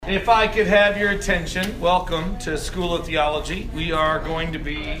If I could have your attention, welcome to School of Theology. We are going to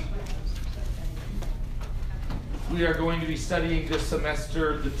be studying this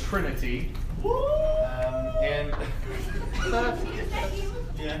semester the Trinity,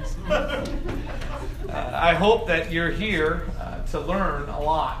 I hope that you're here to learn a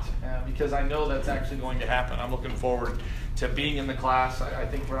lot because I know that's actually going to happen. I'm looking forward to being in the class. I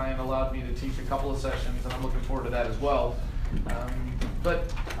think Ryan allowed me to teach a couple of sessions, and I'm looking forward to that as well.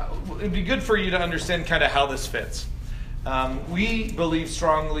 But it'd be good for you to understand kind of how this fits. We believe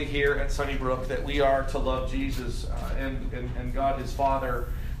strongly here at Sunnybrook that we are to love Jesus and God his Father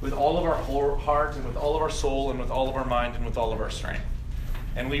with all of our heart and with all of our soul and with all of our mind and with all of our strength.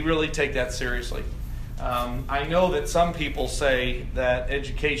 And we really take that seriously. I know that some people say that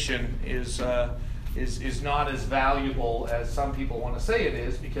education is not as valuable as some people want to say it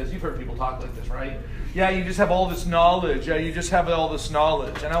is, because you've heard people talk like this, right? Yeah, you just have all this knowledge. Yeah, you just have all this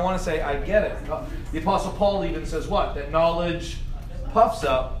knowledge. And I want to say, I get it. The Apostle Paul even says what? That knowledge puffs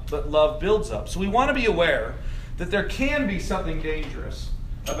up, but love builds up. So we want to be aware that there can be something dangerous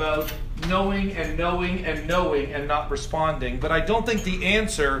about knowing and knowing and knowing and not responding. But I don't think the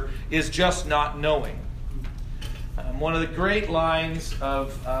answer is just not knowing. One of the great lines on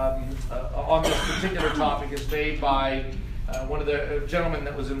this particular topic is made by one of the gentlemen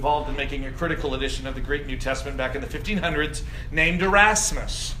that was involved in making a critical edition of the Great New Testament back in the 1500s, named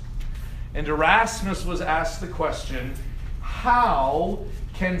Erasmus. And Erasmus was asked the question, how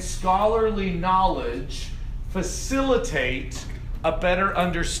can scholarly knowledge facilitate a better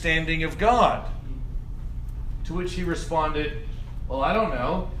understanding of God? To which he responded, well, I don't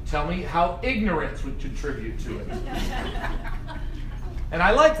know. Tell me how ignorance would contribute to it. And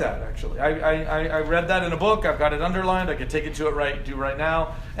I like that, actually. I read that in a book. I've got it underlined. I could take it to it right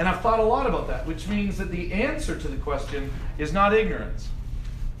now. And I've thought a lot about that, which means that the answer to the question is not ignorance.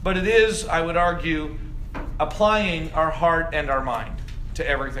 But it is, I would argue, applying our heart and our mind to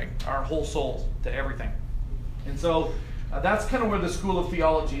everything, our whole soul to everything. And so that's kind of where the School of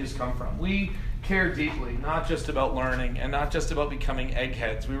Theology has come from. We care deeply, not just about learning and not just about becoming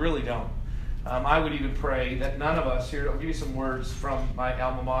eggheads. We really don't. I would even pray that none of us here, I'll give you some words from my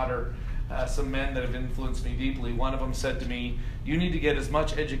alma mater, some men that have influenced me deeply. One of them said to me, you need to get as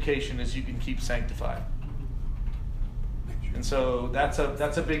much education as you can keep sanctified. And so that's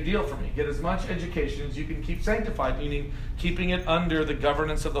a big deal for me. Get as much education as you can keep sanctified, meaning keeping it under the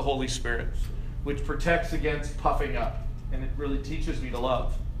governance of the Holy Spirit, which protects against puffing up, and it really teaches me to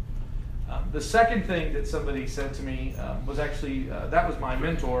love. The second thing that somebody said to me was actually, that was my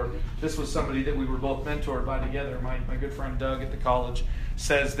mentor. This was somebody that we were both mentored by together. My good friend Doug at the college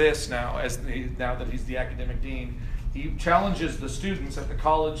says this now that he's the academic dean. He challenges the students at the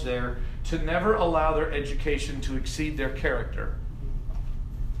college there to never allow their education to exceed their character.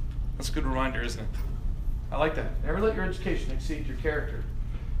 That's a good reminder, isn't it? I like that. Never let your education exceed your character.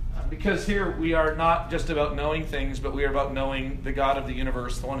 Because here we are not just about knowing things, but we are about knowing the God of the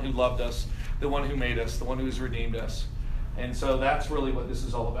universe, the one who loved us, the one who made us, the one who has redeemed us. And so that's really what this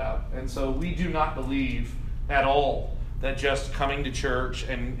is all about. And so we do not believe at all that just coming to church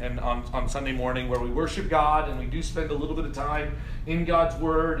and on Sunday morning where we worship God and we do spend a little bit of time in God's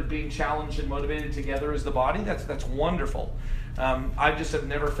Word, being challenged and motivated together as the body, that's wonderful. I just have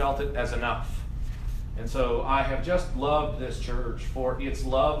never felt it as enough. And so I have just loved this church for its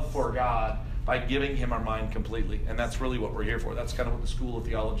love for God by giving him our mind completely. And that's really what we're here for. That's kind of what the School of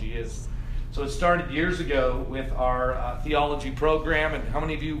Theology is. So it started years ago with our theology program. And how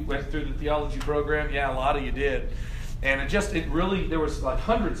many of you went through the theology program? Yeah, a lot of you did. And there was like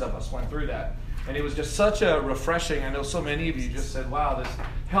hundreds of us went through that. And it was just such a refreshing, I know so many of you just said, wow, this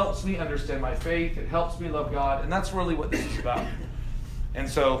helps me understand my faith. It helps me love God. And that's really what this is about. And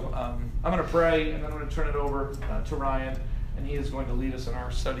so I'm going to pray, and then I'm going to turn it over to Ryan, and he is going to lead us in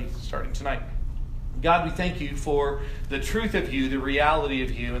our study starting tonight. God, we thank you for the truth of you, the reality of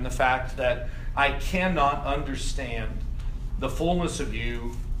you, and the fact that I cannot understand the fullness of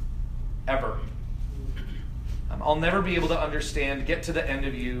you ever. I'll never be able to get to the end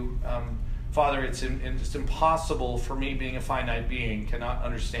of you. Father, it's impossible for me, being a finite being, cannot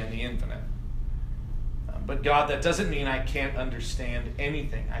understand the infinite. But God, that doesn't mean I can't understand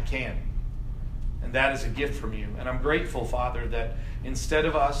anything. I can. And that is a gift from you. And I'm grateful, Father, that instead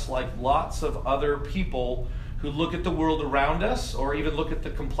of us, like lots of other people who look at the world around us or even look at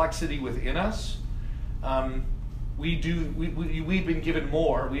the complexity within us, we've been given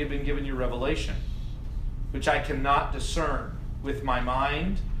more. We have been given your revelation, which I cannot discern with my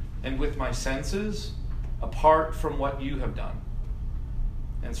mind and with my senses apart from what you have done.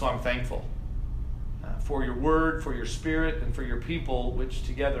 And so I'm thankful. for your word, for your spirit, and for your people, which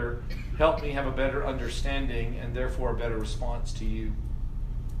together help me have a better understanding and therefore a better response to you.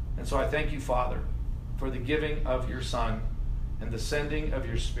 And so I thank you, Father, for the giving of your Son and the sending of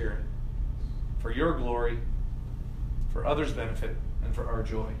your Spirit, for your glory, for others' benefit, and for our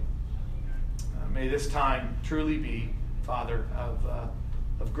joy. May this time truly be, Father,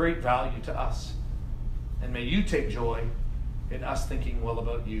 of great value to us. And may you take joy in us thinking well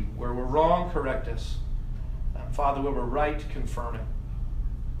about you. Where we're wrong, correct us. Father, where we're right, confirm it.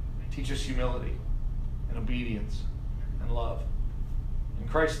 Teach us humility and obedience and love. In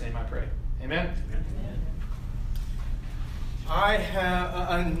Christ's name I pray. Amen. Amen. I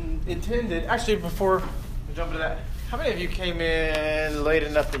have intended, actually before we jump into that, how many of you came in late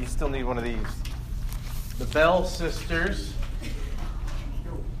enough that you still need one of these? The Bell sisters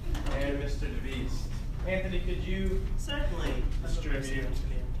and Mr. DeVeest. Anthony, could you certainly distribute? to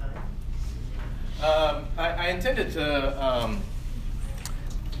I intended to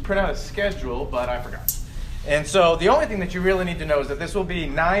print out a schedule, but I forgot. And so the only thing that you really need to know is that this will be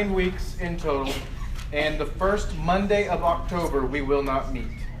 9 weeks in total, and the first Monday of October we will not meet.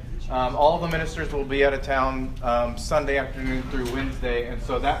 All of the ministers will be out of town Sunday afternoon through Wednesday, and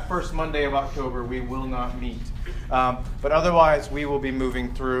so that first Monday of October we will not meet. But otherwise we will be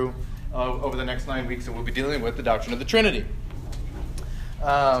moving through over the next 9 weeks, and we'll be dealing with the doctrine of the Trinity.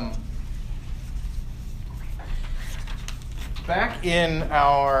 Back in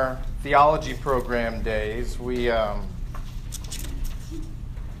our theology program days,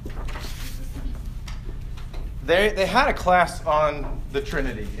 they had a class on the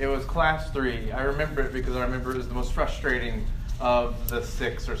Trinity. It was class 3. I remember it because I remember it was the most frustrating of the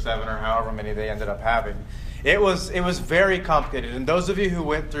 6 or 7 or however many they ended up having. It was very complicated. And those of you who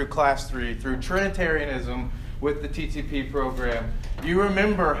went through class 3, through Trinitarianism with the TTP program, you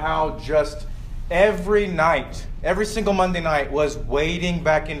remember how just every night, every single Monday night, was wading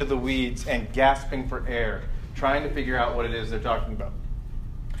back into the weeds and gasping for air, trying to figure out what it is they're talking about.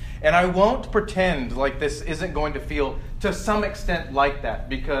 And I won't pretend like this isn't going to feel to some extent like that,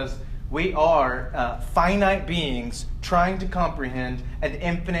 because we are finite beings trying to comprehend an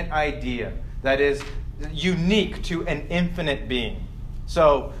infinite idea that is unique to an infinite being.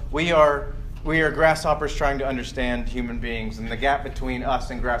 So we are grasshoppers trying to understand human beings, and the gap between us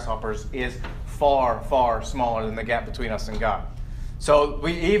and grasshoppers is far, far smaller than the gap between us and God. So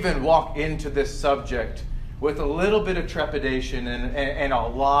we even walk into this subject with a little bit of trepidation and a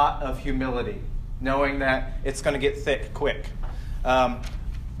lot of humility, knowing that it's going to get thick quick.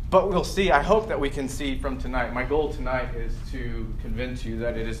 But we'll see. I hope that we can see from tonight. My goal tonight is to convince you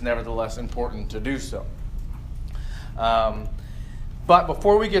that it is nevertheless important to do so. But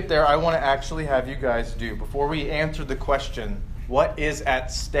before we get there, I want to actually have you guys before we answer the question, what is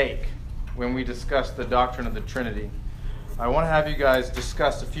at stake when we discuss the doctrine of the Trinity, I want to have you guys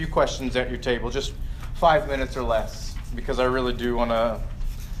discuss a few questions at your table, just 5 minutes or less, because I really do want to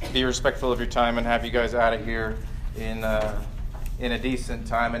be respectful of your time and have you guys out of here in a decent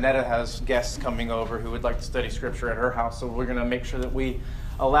time. Annetta has guests coming over who would like to study Scripture at her house, so we're going to make sure that we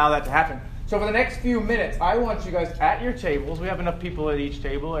allow that to happen. So for the next few minutes, I want you guys at your tables. We have enough people at each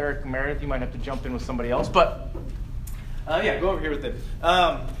table. Eric and Meredith, you might have to jump in with somebody else, but go over here with it.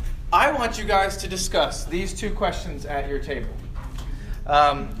 I want you guys to discuss these 2 questions at your table.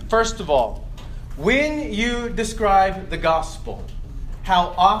 First of all, when you describe the gospel,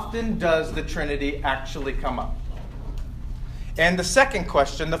 how often does the Trinity actually come up? And the second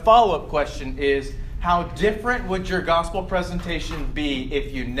question, the follow-up question, is how different would your gospel presentation be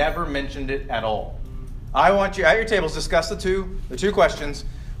if you never mentioned it at all? I want you at your tables discuss the two questions.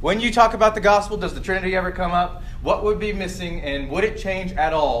 When you talk about the gospel, does the Trinity ever come up? What would be missing, and would it change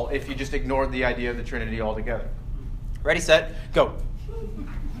at all if you just ignored the idea of the Trinity altogether? Ready, set, go.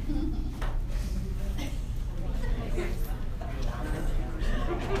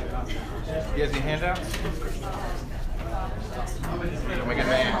 You guys any handouts? Don't make it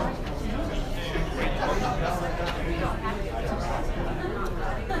man.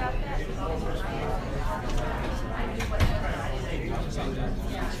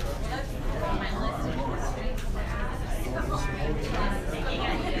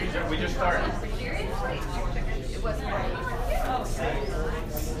 We just started. It wasn't right.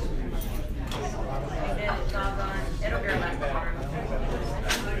 It'll go back.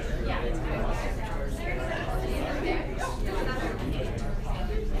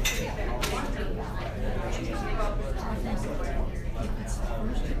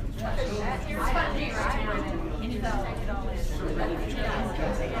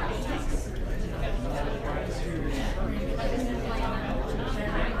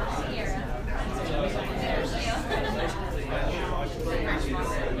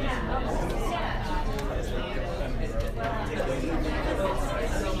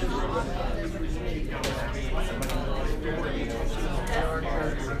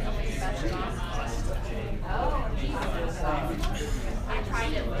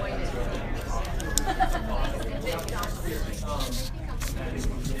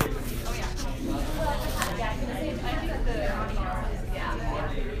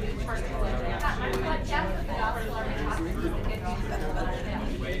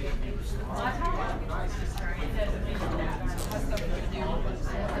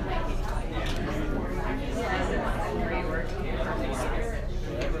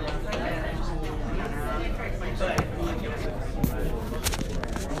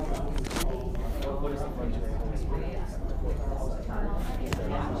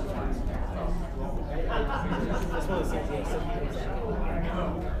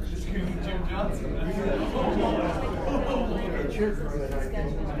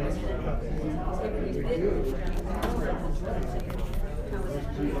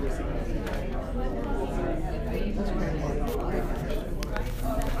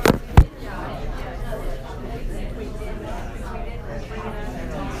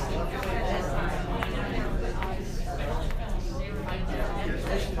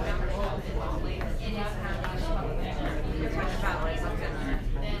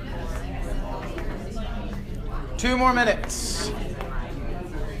 2 more minutes.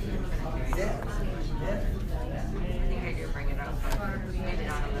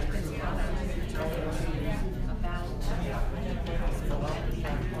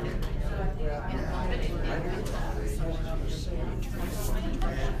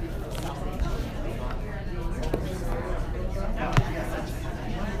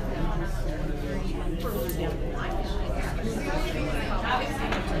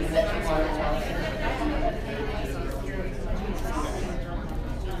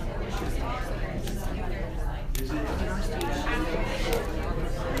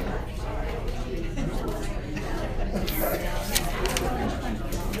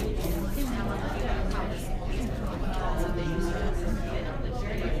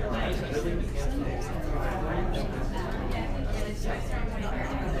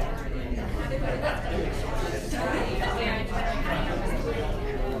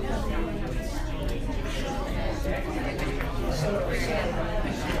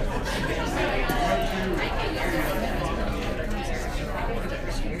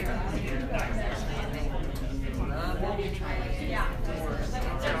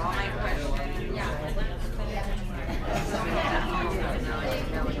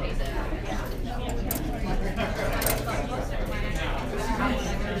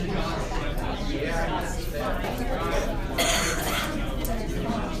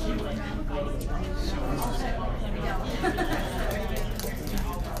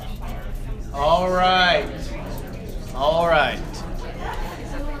 All right.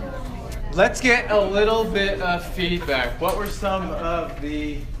 Let's get a little bit of feedback. What were some of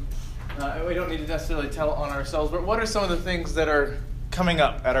the, we don't need to necessarily tell on ourselves, but what are some of the things that are coming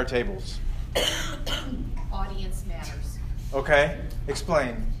up at our tables? Audience matters. Okay,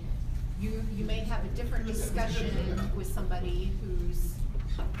 explain. You may have a different discussion with somebody who's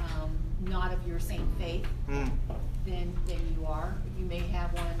not of your same faith than you are. You may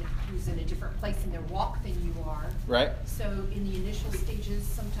have one who's in a different place in their walk than you are. Right. So in the initial stages,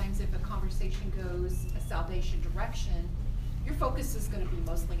 sometimes if a conversation goes a salvation direction, your focus is going to be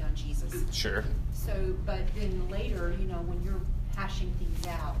mostly on Jesus. Sure. So, but then later, when you're hashing things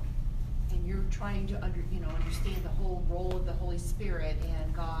out and you're trying to understand the whole role of the Holy Spirit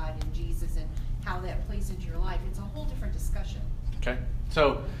and God and Jesus and how that plays into your life, it's a whole different discussion. Okay.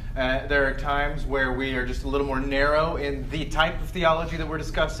 So there are times where we are just a little more narrow in the type of theology that we're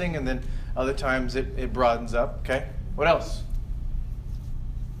discussing, and then other times it broadens up. Okay. What else?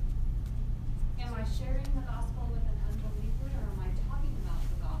 Am I sharing the gospel with an unbeliever, or am I talking about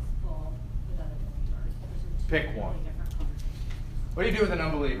the gospel with other believers? Those are two Pick totally one. different conversations. What do you do with an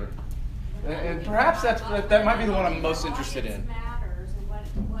unbeliever? And perhaps that might be the one I'm most interested in. Audience matters,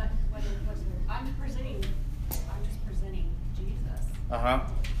 and what I'm just presenting Jesus.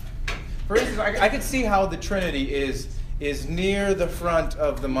 For instance, I can see how the Trinity is near the front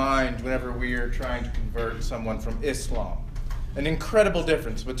of the mind whenever we are trying to convert someone from Islam. An incredible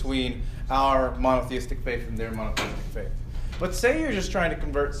difference between our monotheistic faith and their monotheistic faith. But say you're just trying to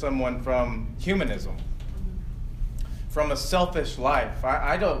convert someone from humanism, from a selfish life.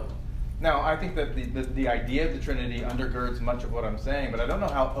 I think that the idea of the Trinity undergirds much of what I'm saying, but I don't know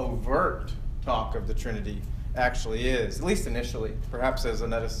how overt talk of the Trinity actually is, at least initially, perhaps as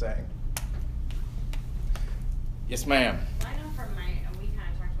Annetta's saying. Yes, ma'am. I know we kind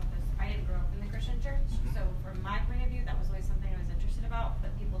of talked about this. I didn't grow up in the Christian church, so from my point of view, that was always something I was interested about,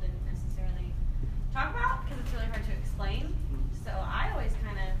 but people didn't necessarily talk about because it's really hard to explain. So I always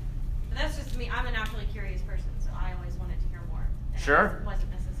but that's just me. I'm a naturally curious person, so I always wanted to hear more. And Sure. it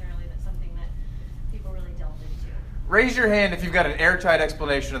wasn't necessarily something that people really delved into. Raise your hand if you've got an airtight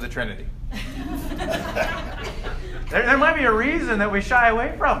explanation of the Trinity. There might be a reason that we shy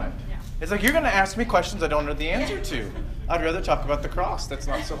away from it. Yeah. It's like, you're going to ask me questions I don't know the answer to. I'd rather talk about the cross. That's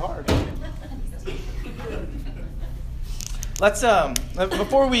not so hard. Let's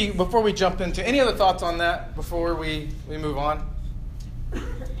before we jump into any other thoughts on that before we move on.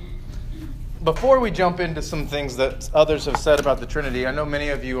 Before we jump into some things that others have said about the Trinity, I know many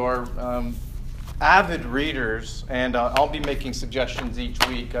of you are avid readers, and I'll be making suggestions each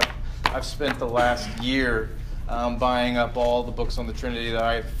week. I've spent the last year buying up all the books on the Trinity that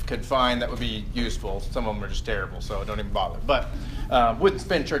I could find that would be useful. Some of them are just terrible, so don't even bother. But wouldn't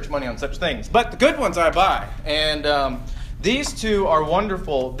spend church money on such things. But the good ones I buy, and these two are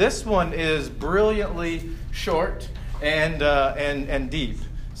wonderful. This one is brilliantly short and deep.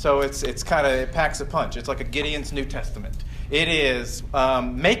 So it packs a punch. It's like a Gideon's New Testament. It is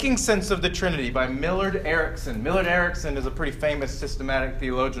Making Sense of the Trinity by Millard Erickson. Millard Erickson is a pretty famous systematic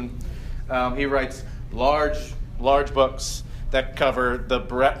theologian. He writes large books that cover the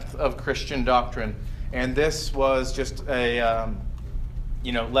breadth of Christian doctrine. And this was just a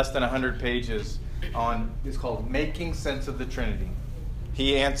less than 100 pages on. It's called Making Sense of the Trinity.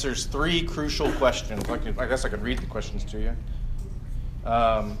 He answers 3 crucial questions. I guess I could read the questions to you.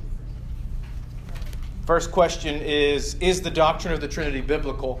 First question is the doctrine of the Trinity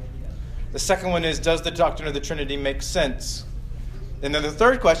biblical? The second one is, does the doctrine of the Trinity make sense? And then the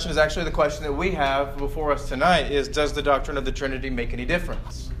third question is actually the question that we have before us tonight is, does the doctrine of the Trinity make any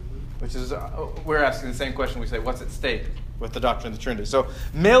difference? Which is, we're asking the same question. We say, what's at stake with the doctrine of the Trinity? So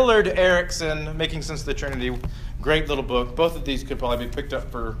Millard Erickson, Making Sense of the Trinity, great little book. Both of these could probably be picked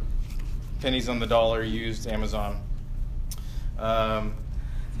up for pennies on the dollar, used Amazon.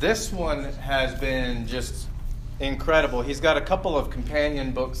 This one has been just incredible. He's got a couple of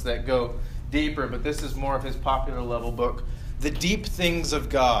companion books that go deeper, but this is more of his popular level book, The Deep Things of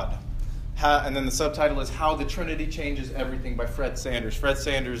God. And then the subtitle is How the Trinity Changes Everything by Fred Sanders. Fred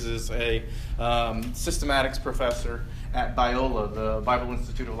Sanders is a systematics professor at Biola, the Bible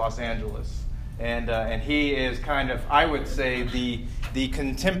Institute of Los Angeles. And he is kind of, I would say, the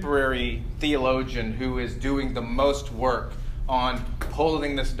contemporary theologian who is doing the most work on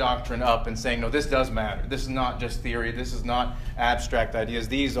holding this doctrine up and saying, no, this does matter. This is not just theory. This is not abstract ideas.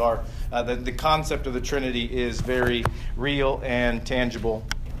 These are, the concept of the Trinity is very real and tangible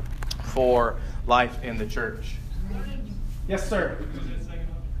for life in the church. Yes, sir.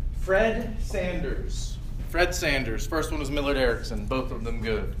 Fred Sanders. Fred Sanders. First one was Millard Erickson. Both of them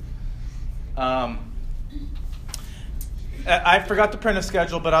good. I forgot to print a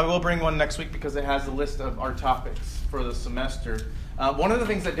schedule, but I will bring one next week because it has a list of our topics for the semester. One of the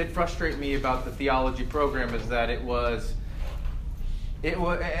things that did frustrate me about the theology program is that it was,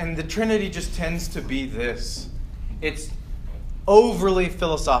 and the Trinity just tends to be this. It's overly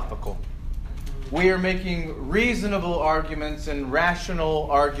philosophical. We are making reasonable arguments and rational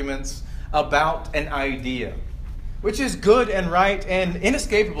arguments about an idea, which is good and right and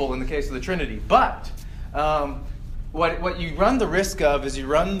inescapable in the case of the Trinity. But what you run the risk of is you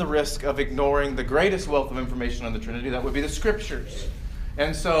run the risk of ignoring the greatest wealth of information on the Trinity. That would be the Scriptures.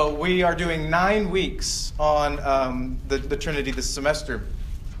 And so we are doing 9 weeks on the Trinity this semester.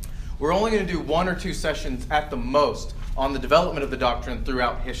 We're only going to do 1 or 2 sessions at the most on the development of the doctrine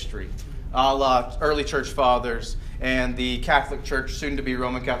throughout history, a la early church fathers and the Catholic Church, soon to be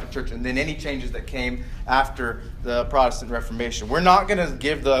Roman Catholic Church, and then any changes that came after the Protestant Reformation. We're not going to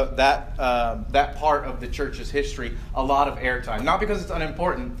give that part of the church's history a lot of airtime, not because it's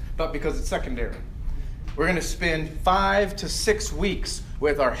unimportant, but because it's secondary. We're going to spend 5 to 6 weeks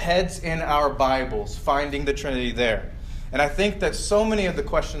with our heads in our Bibles, finding the Trinity there. And I think that so many of the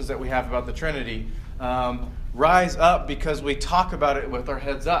questions that we have about the Trinity rise up because we talk about it with our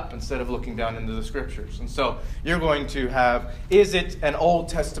heads up instead of looking down into the Scriptures. And so you're going to have, is it an Old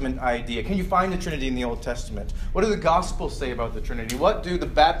Testament idea? Can you find the Trinity in the Old Testament? What do the Gospels say about the Trinity? What do the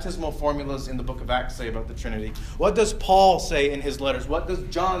baptismal formulas in the book of Acts say about the Trinity? What does Paul say in his letters? What does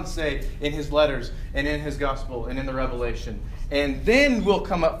John say in his letters and in his Gospel and in the Revelation? And then we'll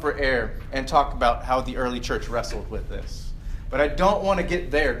come up for air and talk about how the early church wrestled with this. But I don't want to get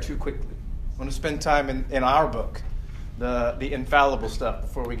there too quickly. I want to spend time in our book, the infallible stuff,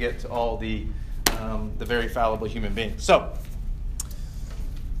 before we get to all the very fallible human beings. So,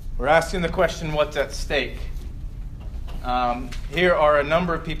 we're asking the question, what's at stake? Here are a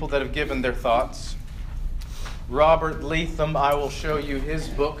number of people that have given their thoughts. Robert Leatham, I will show you his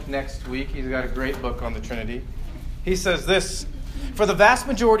book next week. He's got a great book on the Trinity. He says this: for the vast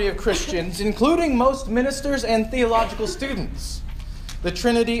majority of Christians, including most ministers and theological students, the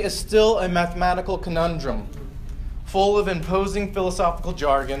Trinity is still a mathematical conundrum, full of imposing philosophical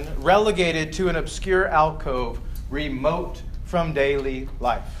jargon, relegated to an obscure alcove, remote from daily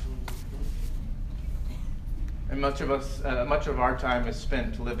life. And much of our time is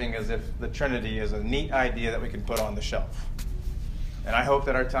spent living as if the Trinity is a neat idea that we can put on the shelf. And I hope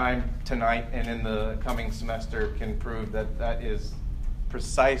that our time tonight and in the coming semester can prove that that is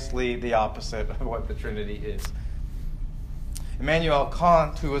precisely the opposite of what the Trinity is. Immanuel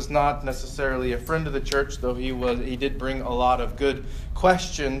Kant, who was not necessarily a friend of the church, though he did bring a lot of good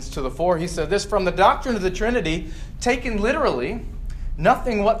questions to the fore, he said this: from the doctrine of the Trinity, taken literally,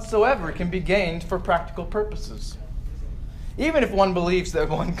 nothing whatsoever can be gained for practical purposes, even if one believes that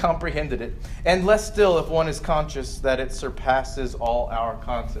one comprehended it, and less still if one is conscious that it surpasses all our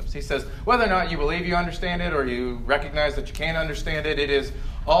concepts. He says, whether or not you believe you understand it or you recognize that you can't understand it, it is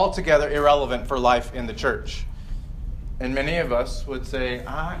altogether irrelevant for life in the church. And many of us would say,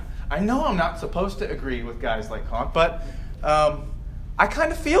 I know I'm not supposed to agree with guys like Kant, but I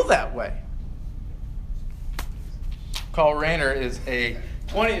kind of feel that way. Karl Rahner is a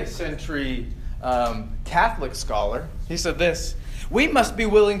 20th century Catholic scholar. He said this: we must be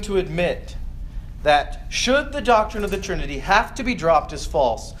willing to admit that should the doctrine of the Trinity have to be dropped as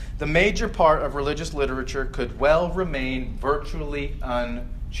false, the major part of religious literature could well remain virtually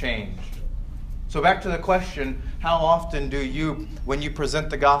unchanged. So back to the question, how often do you, when you present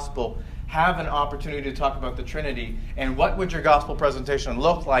the gospel, have an opportunity to talk about the Trinity? And what would your gospel presentation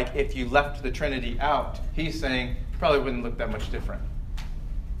look like if you left the Trinity out? He's saying it probably wouldn't look that much different.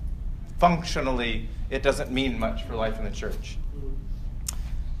 Functionally, it doesn't mean much for life in the church.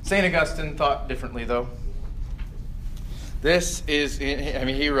 St. Augustine thought differently, though.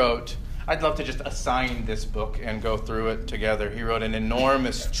 He wrote, I'd love to just assign this book and go through it together. He wrote an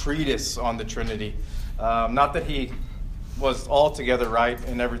enormous treatise on the Trinity. Not that he was altogether right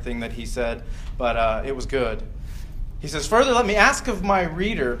in everything that he said, but it was good. He says, further, let me ask of my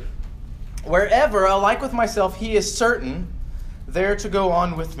reader, wherever, alike with myself, he is certain, there to go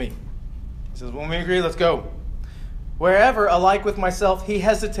on with me. He says, when we agree, let's go. Wherever, alike with myself, he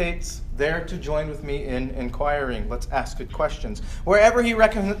hesitates, there to join with me in inquiring. Let's ask good questions. Wherever he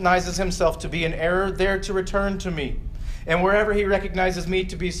recognizes himself to be in error, there to return to me. And wherever he recognizes me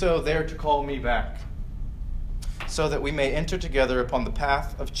to be so, there to call me back. So that we may enter together upon the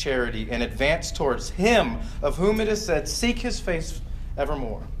path of charity and advance towards him of whom it is said, seek his face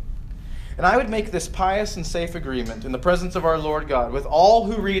evermore. And I would make this pious and safe agreement in the presence of our Lord God with all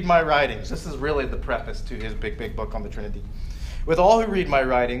who read my writings. This is really the preface to his big book on the Trinity. With all who read my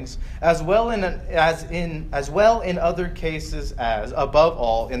writings, as well in other cases as, above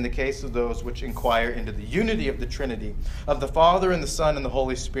all, in the case of those which inquire into the unity of the Trinity, of the Father and the Son and the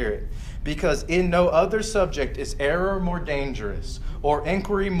Holy Spirit. Because in no other subject is error more dangerous, or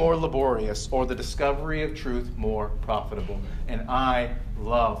inquiry more laborious, or the discovery of truth more profitable. And I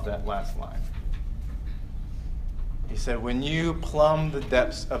love that last line. He said, when you plumb the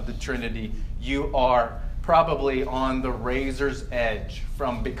depths of the Trinity, you are probably on the razor's edge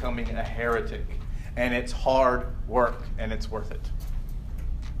from becoming a heretic. And it's hard work, and it's worth it.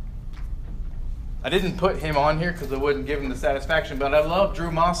 I didn't put him on here because I wouldn't give him the satisfaction, but I love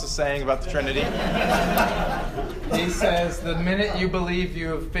Drew Moss's saying about the Trinity. He says, the minute you believe you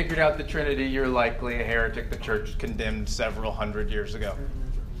have figured out the Trinity, you're likely a heretic the church condemned several hundred years ago.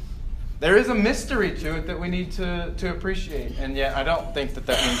 There is a mystery to it that we need to appreciate, and yet I don't think that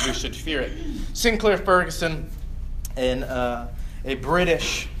means we should fear it. Sinclair Ferguson, a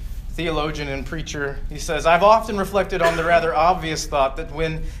British theologian and preacher, he says, I've often reflected on the rather obvious thought that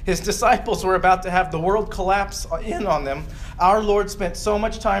when his disciples were about to have the world collapse in on them, our Lord spent so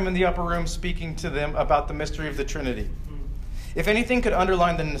much time in the upper room speaking to them about the mystery of the Trinity. If anything could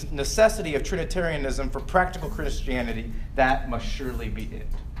underline the necessity of Trinitarianism for practical Christianity, that must surely be it.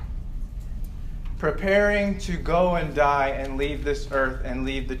 Preparing to go and die and leave this earth and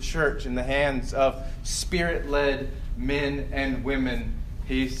leave the church in the hands of Spirit-led men and women,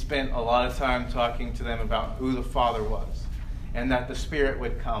 he spent a lot of time talking to them about who the Father was and that the Spirit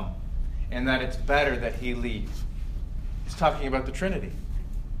would come and that it's better that he leave. He's talking about the Trinity.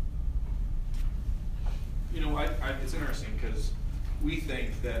 You know, it's interesting because we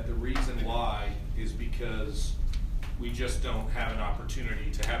think that the reason why is because we just don't have an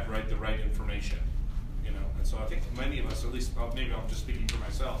opportunity to have the right information. You know, and so I think many of us, at least maybe I'm just speaking for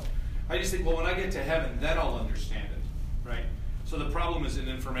myself, I just think, well, when I get to heaven, then I'll understand it, right? So the problem is an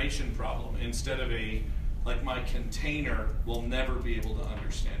information problem instead of my container will never be able to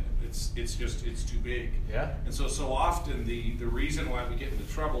understand it. It's too big. Yeah. And so often the reason why we get into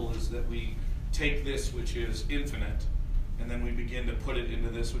trouble is that we take this which is infinite and then we begin to put it into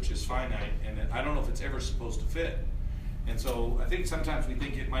this which is finite, and I don't know if it's ever supposed to fit. And so I think sometimes we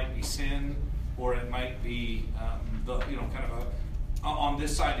think it might be sin, or it might be kind of on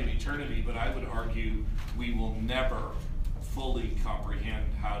this side of eternity, but I would argue we will never fully comprehend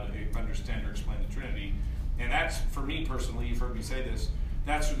how to understand or explain the Trinity. And that's, for me personally, you've heard me say this,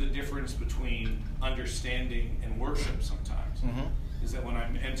 that's the difference between understanding and worship sometimes. Mm-hmm. Is that when I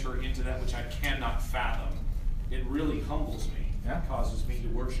enter into that which I cannot fathom, it really humbles me. Yeah. It causes me to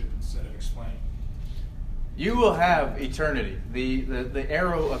worship instead of explain. You will have eternity. The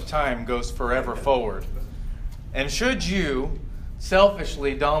arrow of time goes forever forward. And should you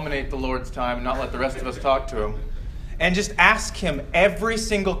selfishly dominate the Lord's time and not let the rest of us talk to him, and just ask him every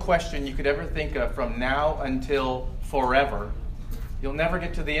single question you could ever think of from now until forever, you'll never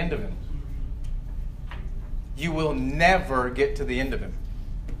get to the end of him. You will never get to the end of him.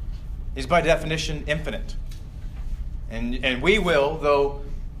 He's by definition infinite. And we will, though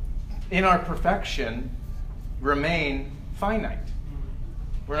in our perfection, remain finite.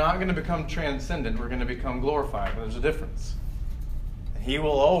 We're not going to become transcendent. We're going to become glorified. There's a difference. He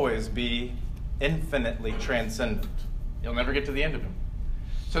will always be infinitely transcendent. You'll never get to the end of him.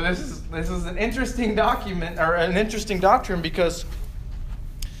 So this is an interesting document, or an interesting doctrine, because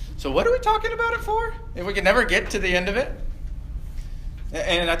so what are we talking about it for? If we can never get to the end of it?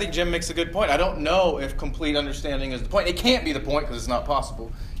 And I think Jim makes a good point. I don't know if complete understanding is the point. It can't be the point because it's not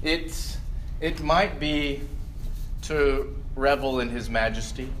possible. It might be to revel in his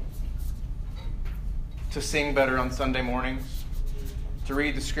majesty, to sing better on Sunday mornings, to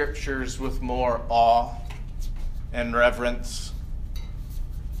read the scriptures with more awe and reverence.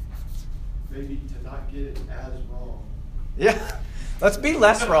 Maybe to not get it as wrong. Yeah, let's be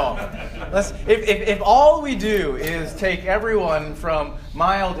less wrong. If all we do is take everyone from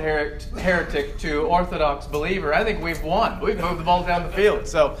mild heretic to Orthodox believer, I think we've won. We've moved the ball down the field.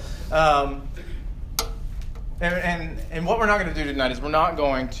 So, and what we're not going to do tonight is we're not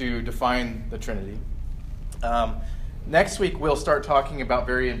going to define the Trinity. Next week we'll start talking about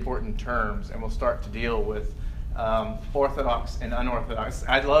very important terms, and we'll start to deal with Orthodox and unorthodox.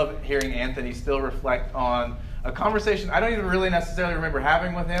 I love hearing Anthony still reflect on a conversation I don't even really necessarily remember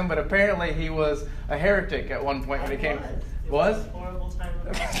having with him, but apparently he was a heretic at one point when he came. It was a horrible time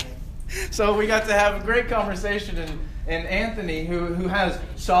of life. So we got to have a great conversation, and Anthony, who has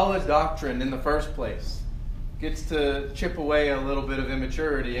solid doctrine in the first place, gets to chip away a little bit of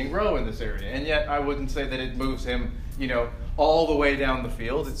immaturity and grow in this area. And yet I wouldn't say that it moves him, all the way down the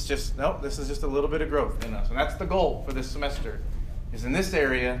field. It's just, this is just a little bit of growth in us. And that's the goal for this semester, is in this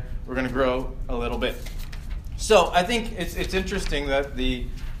area, we're going to grow a little bit. So I think it's interesting that the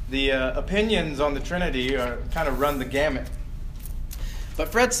opinions on the Trinity kind of run the gamut. But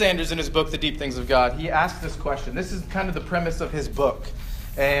Fred Sanders, in his book, The Deep Things of God, he asked this question. This is kind of the premise of his book.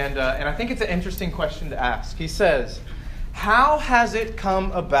 And I think it's an interesting question to ask. He says, how has it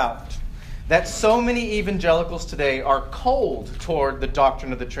come about that so many evangelicals today are cold toward the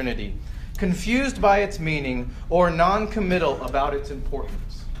doctrine of the Trinity, confused by its meaning, or non-committal about its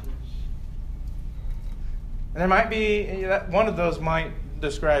importance? And there might be, one of those might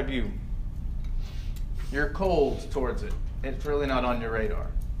describe you. You're cold towards it. It's really not on your radar.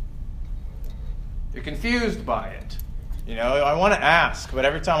 You're confused by it. I want to ask, but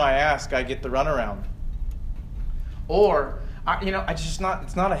every time I ask, I get the runaround. Or, it's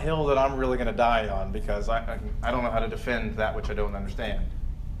not a hill that I'm really going to die on, because I don't know how to defend that which I don't understand.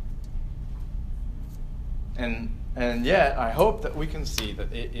 And yet, I hope that we can see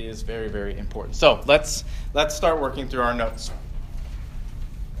that it is very, very important. So let's start working through our notes.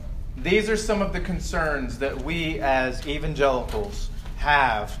 These are some of the concerns that we as evangelicals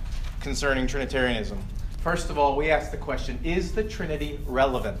have concerning Trinitarianism. First of all, we ask the question, is the Trinity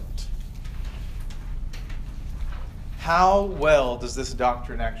relevant? How well does this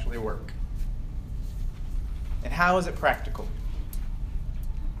doctrine actually work? And how is it practical?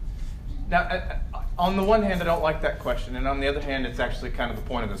 Now, on the one hand, I don't like that question, and on the other hand, it's actually kind of the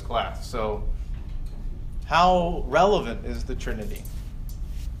point of this class. So, how relevant is the Trinity?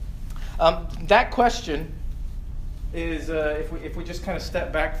 That question is, if we just kind of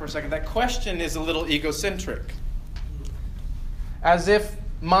step back for a second, that question is a little egocentric. As if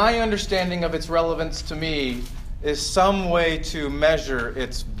my understanding of its relevance to me is some way to measure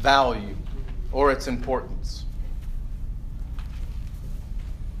its value or its importance.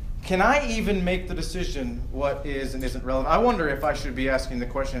 Can I even make the decision what is and isn't relevant? I wonder if I should be asking the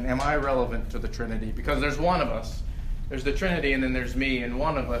question, am I relevant to the Trinity? Because there's one of us. There's the Trinity, and then there's me, and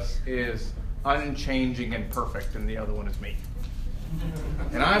one of us is unchanging and perfect, and the other one is me.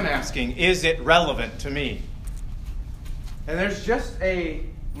 And I'm asking, is it relevant to me? And there's just a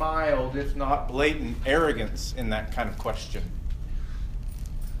mild, if not blatant, arrogance in that kind of question.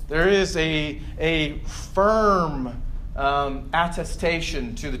 There is a firm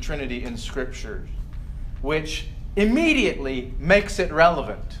attestation to the Trinity in Scripture, which immediately makes it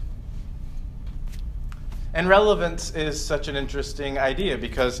relevant. And relevance is such an interesting idea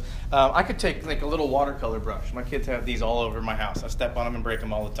because I could take like a little watercolor brush. My kids have these all over my house. I step on them and break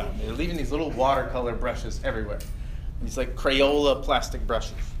them all the time. They're leaving these little watercolor brushes everywhere. These like Crayola plastic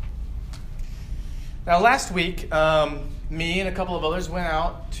brushes. Now last week, me and a couple of others went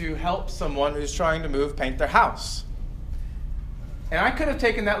out to help someone who's trying to paint their house. And I could have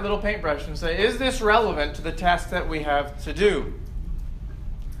taken that little paintbrush and say, is this relevant to the task that we have to do?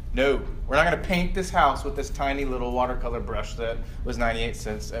 No, we're not going to paint this house with this tiny little watercolor brush that was 98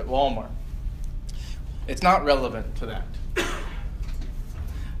 cents at Walmart. It's not relevant to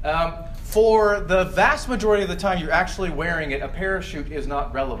that. For the vast majority of the time you're actually wearing it, a parachute is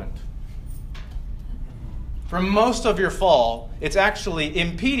not relevant. For most of your fall, it's actually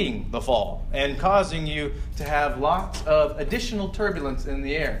impeding the fall and causing you to have lots of additional turbulence in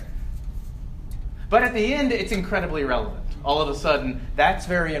the air. But at the end, it's incredibly relevant. All of a sudden, that's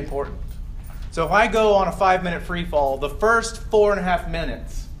very important. So if I go on a 5-minute free fall, the first 4.5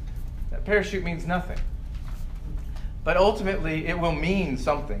 minutes, that parachute means nothing. But ultimately, it will mean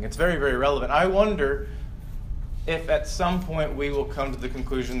something. It's very, very relevant. I wonder if at some point we will come to the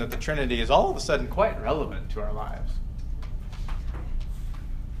conclusion that the Trinity is all of a sudden quite relevant to our lives.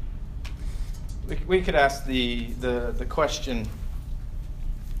 We could ask the question,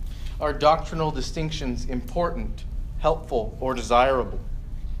 are doctrinal distinctions important, helpful, or desirable?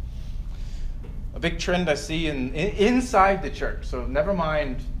 A big trend I see inside the church, so never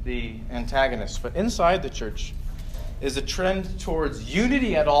mind the antagonists, but inside the church is a trend towards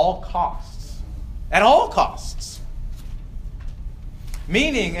unity at all costs. At all costs.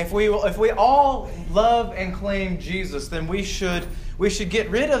 Meaning, if we all love and claim Jesus, then we should get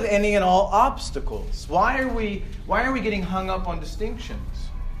rid of any and all obstacles. Why are we getting hung up on distinctions?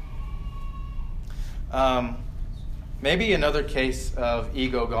 Maybe another case of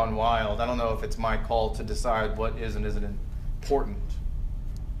ego gone wild. I don't know if it's my call to decide what is and isn't important.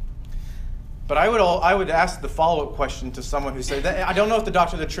 But I would ask the follow-up question to someone who said, I don't know if the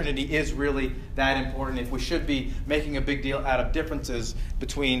doctrine of the Trinity is really that important, if we should be making a big deal out of differences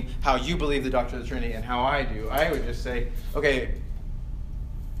between how you believe the doctrine of the Trinity and how I do. I would just say, okay,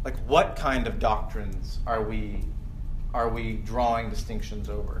 like what kind of doctrines are we drawing distinctions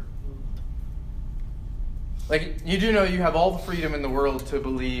over? Like, you do know you have all the freedom in the world to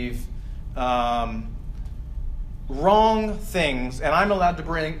believe wrong things, and I'm allowed to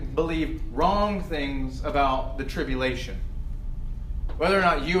believe wrong things about the tribulation. Whether or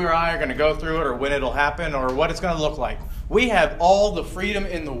not you or I are going to go through it, or when it'll happen, or what it's going to look like. We have all the freedom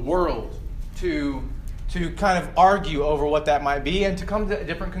in the world to kind of argue over what that might be, and to come to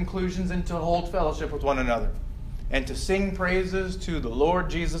different conclusions, and to hold fellowship with one another. And to sing praises to the Lord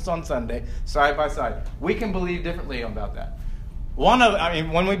Jesus on Sunday, side by side. We can believe differently about that.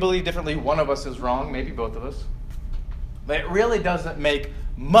 When we believe differently, one of us is wrong, maybe both of us. But it really doesn't make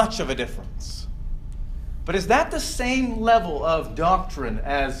much of a difference. But is that the same level of doctrine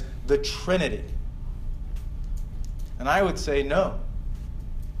as the Trinity? And I would say no.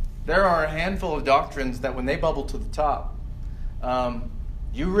 There are a handful of doctrines that when they bubble to the top,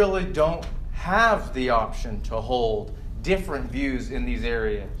 you really don't have the option to hold different views in these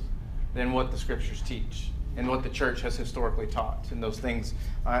areas than what the Scriptures teach and what the church has historically taught. And those things,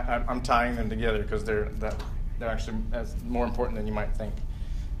 I'm tying them together because they're actually more important than you might think.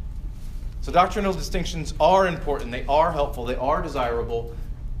 So doctrinal distinctions are important. They are helpful. They are desirable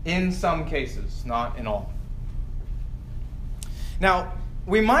in some cases, not in all. Now,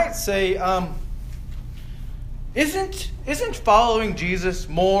 we might say, isn't following Jesus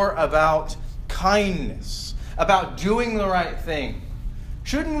more about kindness, about doing the right thing?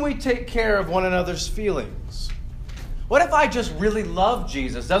 Shouldn't we take care of one another's feelings? What if I just really love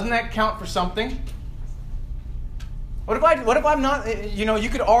Jesus? Doesn't that count for something? What if I'm not, you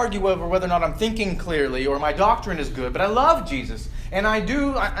could argue over whether or not I'm thinking clearly or my doctrine is good, but I love Jesus. And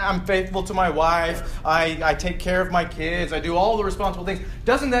I'm faithful to my wife. I take care of my kids. I do all the responsible things.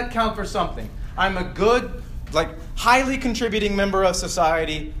 Doesn't that count for something? I'm a good, highly contributing member of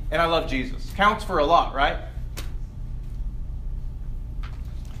society, and I love Jesus. Counts for a lot, right?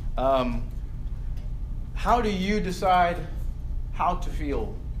 How do you decide how to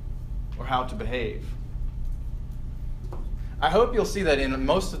feel or how to behave? I hope you'll see that in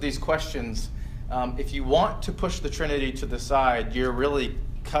most of these questions, if you want to push the Trinity to the side, you're really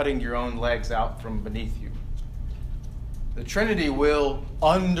cutting your own legs out from beneath you. The Trinity will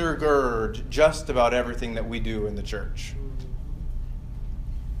undergird just about everything that we do in the church.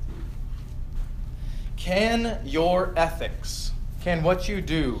 can your ethics, can what you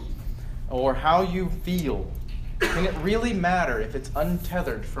do or how you feel, can it really matter if it's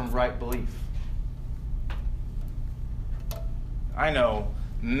untethered from right belief? I know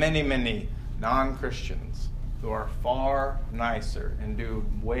many, many non-Christians who are far nicer and do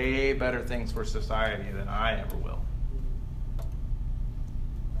way better things for society than I ever will.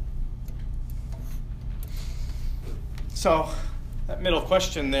 So, that middle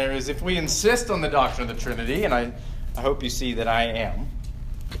question there is, if we insist on the doctrine of the Trinity, and I hope you see that I am,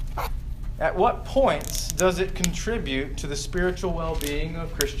 at what points does it contribute to the spiritual well-being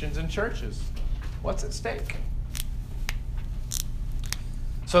of Christians and churches? What's at stake?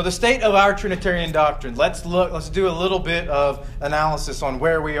 So the state of our Trinitarian doctrine, let's do a little bit of analysis on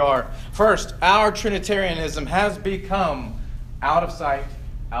where we are. First, our Trinitarianism has become out of sight,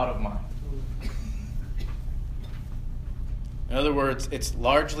 out of mind. In other words, it's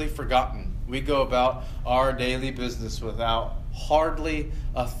largely forgotten. We go about our daily business without hardly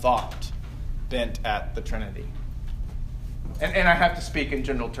a thought bent at the Trinity. And I have to speak in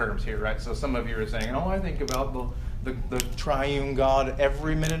general terms here, right? So some of you are saying, oh, I think about the triune God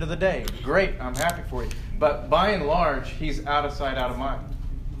every minute of the day. Great, I'm happy for you. But by and large, he's out of sight, out of mind.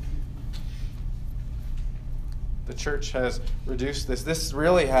 The church has reduced this. This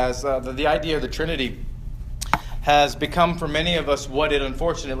really has, the idea of the Trinity has become for many of us what it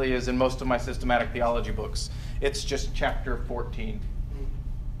unfortunately is in most of my systematic theology books. It's just chapter 14.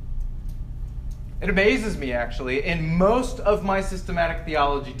 It amazes me, actually, in most of my systematic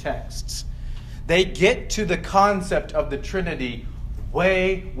theology texts, they get to the concept of the Trinity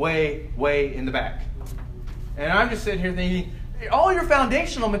way, way, way in the back. And I'm just sitting here thinking, all your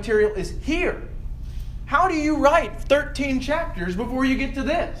foundational material is here. How do you write 13 chapters before you get to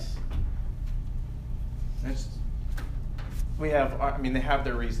this? They have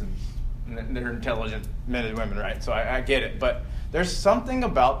their reasons. And they're intelligent men and women, right? So I get it. But there's something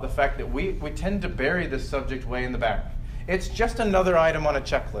about the fact that we tend to bury this subject way in the back. It's just another item on a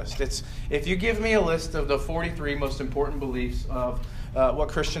checklist. It's, if you give me a list of the 43 most important beliefs of what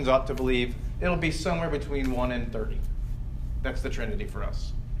Christians ought to believe, it'll be somewhere between 1 and 30. That's the Trinity for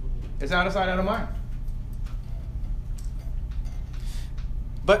us. It's out of sight, out of mind.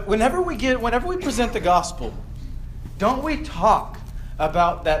 But whenever we present the gospel, don't we talk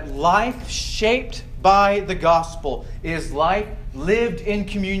about that life shaped by the gospel is life lived in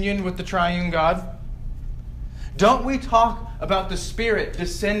communion with the triune God? Don't we talk about the Spirit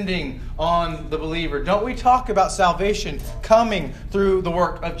descending on the believer? Don't we talk about salvation coming through the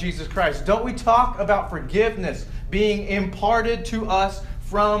work of Jesus Christ? Don't we talk about forgiveness being imparted to us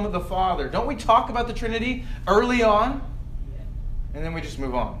from the Father? Don't we talk about the Trinity early on? And then we just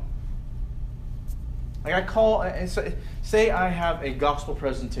move on. Like I call, and say I have a gospel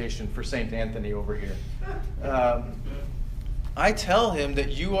presentation for St. Anthony over here. I tell him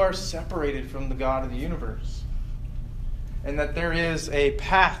that you are separated from the God of the universe. And that there is a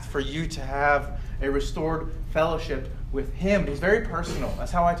path for you to have a restored fellowship with him. He's very personal.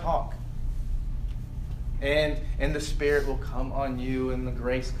 That's how I talk. And the Spirit will come on you, and the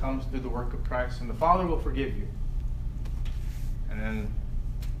grace comes through the work of Christ, and the Father will forgive you. And then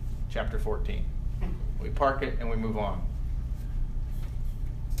chapter 14. We park it and we move on.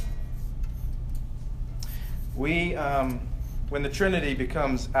 When the Trinity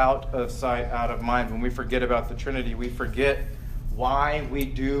becomes out of sight, out of mind, when we forget about the Trinity, we forget why we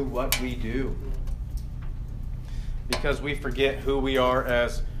do what we do. Because we forget who we are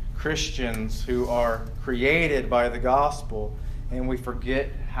as Christians who are created by the gospel, and we forget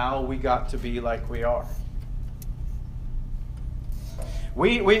how we got to be like we are.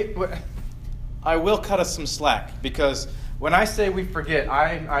 I will cut us some slack, because when I say we forget,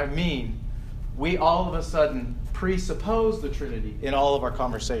 I mean we all of a sudden presuppose the Trinity in all of our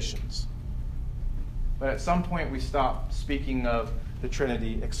conversations. But at some point we stop speaking of the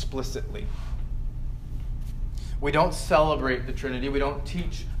Trinity explicitly. We don't celebrate the Trinity, we don't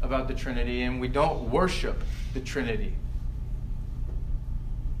teach about the Trinity, and we don't worship the Trinity.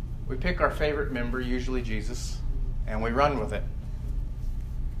 We pick our favorite member, usually Jesus, and we run with it.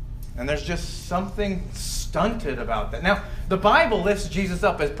 And there's just something stunted about that. Now, the Bible lifts Jesus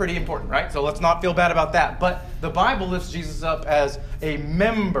up as pretty important, right? So let's not feel bad about that. But the Bible lifts Jesus up as a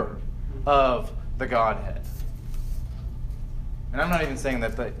member of the Godhead. And I'm not even saying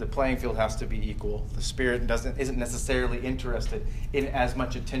that the playing field has to be equal. The Spirit isn't necessarily interested in as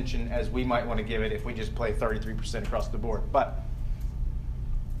much attention as we might want to give it if we just play 33% across the board. But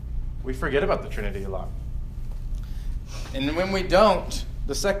we forget about the Trinity a lot. And when we don't,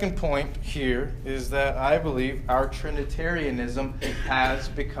 the second point here is that I believe our Trinitarianism has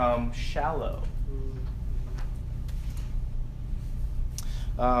become shallow.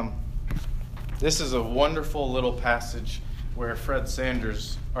 This is a wonderful little passage where Fred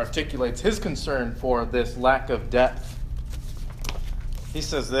Sanders articulates his concern for this lack of depth. He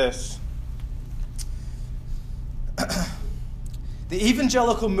says this: the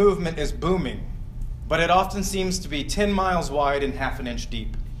evangelical movement is booming, but it often seems to be 10 miles wide and half an inch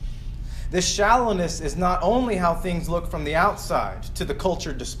deep. This shallowness is not only how things look from the outside to the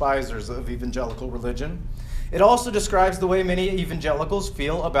cultured despisers of evangelical religion, it also describes the way many evangelicals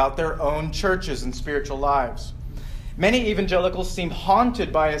feel about their own churches and spiritual lives. Many evangelicals seem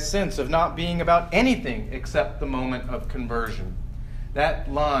haunted by a sense of not being about anything except the moment of conversion.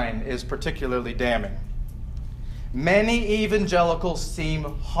 That line is particularly damning. Many evangelicals seem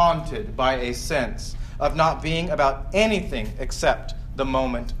haunted by a sense of not being about anything except the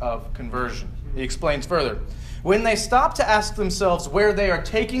moment of conversion. He explains further. When they stop to ask themselves where they are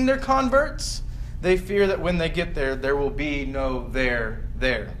taking their converts, they fear that when they get there, there will be no there.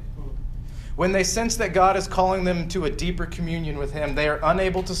 When they sense that God is calling them to a deeper communion with Him, they are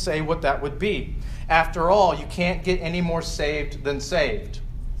unable to say what that would be. After all, you can't get any more saved than saved.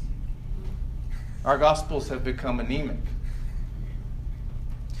 Our Gospels have become anemic.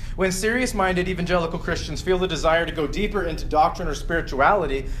 When serious-minded evangelical Christians feel the desire to go deeper into doctrine or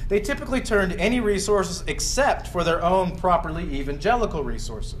spirituality, they typically turn to any resources except for their own properly evangelical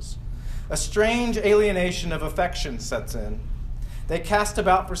resources. A strange alienation of affection sets in. They cast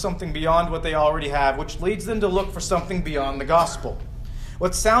about for something beyond what they already have, which leads them to look for something beyond the gospel.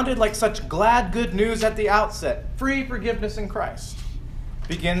 What sounded like such glad good news at the outset, free forgiveness in Christ,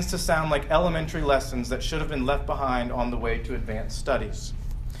 begins to sound like elementary lessons that should have been left behind on the way to advanced studies.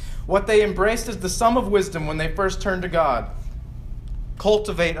 What they embraced as the sum of wisdom when they first turned to God,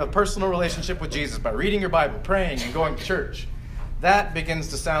 cultivate a personal relationship with Jesus by reading your Bible, praying, and going to church, that begins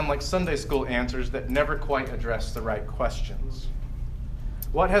to sound like Sunday school answers that never quite address the right questions.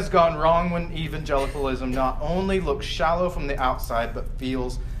 What has gone wrong when evangelicalism not only looks shallow from the outside, but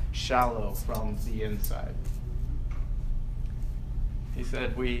feels shallow from the inside? He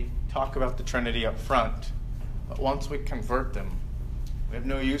said, we talk about the Trinity up front, but once we convert them, we have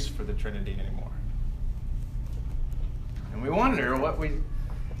no use for the Trinity anymore. And we wonder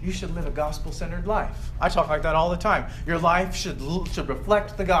you should live a gospel-centered life. I talk like that all the time. Your life should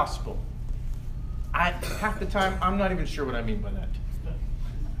reflect the gospel. Half the time, I'm not even sure what I mean by that.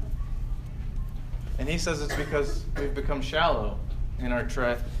 And he says it's because we've become shallow in our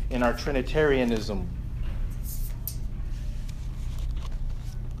Trinitarianism.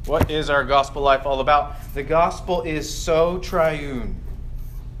 What is our gospel life all about? The gospel is so triune.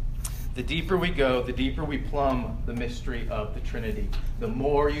 The deeper we go, the deeper we plumb the mystery of the Trinity. The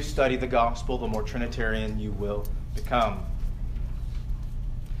more you study the gospel, the more Trinitarian you will become.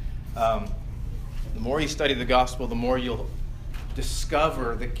 The more you study the gospel, the more you'll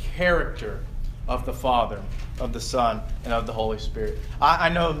discover the character of the Father, of the Son, and of the Holy Spirit. I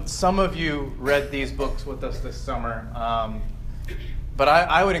know some of you read these books with us this summer, but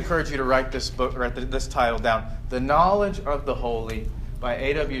I would encourage you to write this book, write this title down. The Knowledge of the Holy by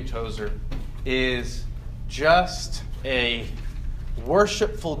A.W. Tozer is just a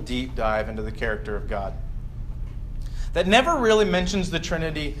worshipful deep dive into the character of God that never really mentions the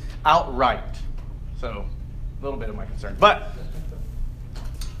Trinity outright. So, a little bit of my concern. But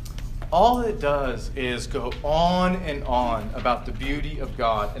all it does is go on and on about the beauty of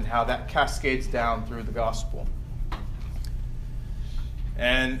God and how that cascades down through the gospel.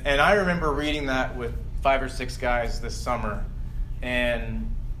 And I remember reading that with 5 or 6 guys this summer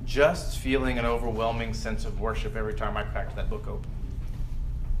and just feeling an overwhelming sense of worship every time I cracked that book open.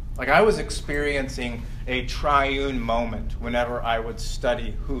 Like I was experiencing a triune moment whenever I would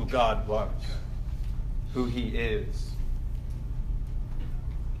study who God was, who He is.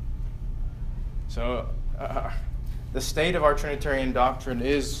 So the state of our Trinitarian doctrine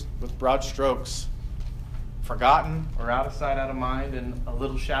is, with broad strokes, forgotten or out of sight, out of mind, and a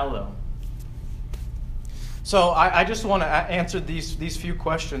little shallow. So I just want to answer these few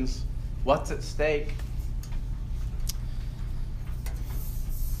questions. What's at stake?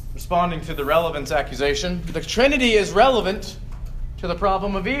 Responding to the relevance accusation, the Trinity is relevant to the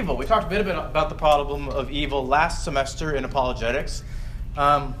problem of evil. We talked a bit about the problem of evil last semester in apologetics.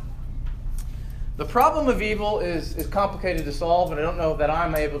 The problem of evil is complicated to solve, and I don't know that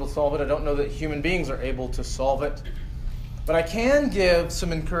I'm able to solve it. I don't know that human beings are able to solve it. But I can give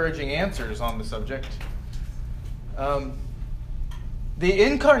some encouraging answers on the subject. The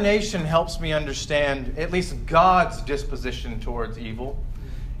incarnation helps me understand at least God's disposition towards evil.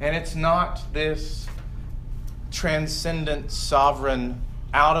 And it's not this transcendent, sovereign,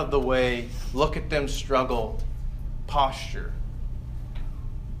 out of the way, look at them struggle posture.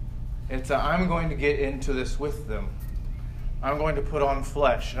 It's I'm going to get into this with them. I'm going to put on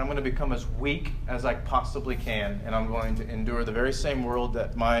flesh, and I'm going to become as weak as I possibly can, and I'm going to endure the very same world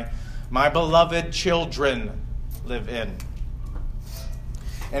that my beloved children live in.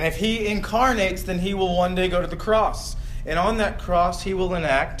 And if he incarnates, then he will one day go to the cross. And on that cross, he will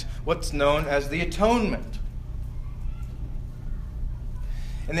enact what's known as the atonement.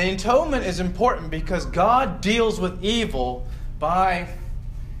 And the atonement is important because God deals with evil by,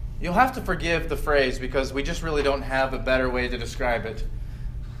 you'll have to forgive the phrase because we just really don't have a better way to describe it,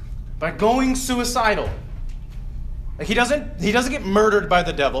 by going suicidal. Like he doesn't get murdered by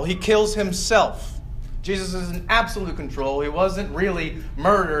the devil. He kills himself. Jesus is in absolute control. He wasn't really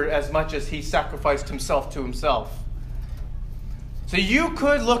murdered as much as he sacrificed himself to himself. So you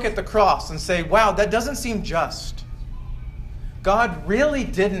could look at the cross and say, wow, that doesn't seem just. God really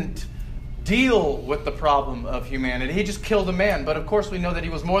didn't deal with the problem of humanity. He just killed a man. But of course we know that he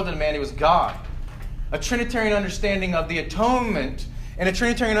was more than a man. He was God. A Trinitarian understanding of the atonement and a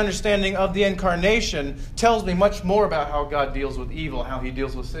Trinitarian understanding of the incarnation tells me much more about how God deals with evil, how he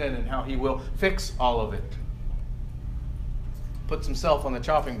deals with sin, and how he will fix all of it. Puts himself on the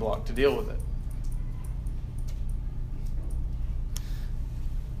chopping block to deal with it.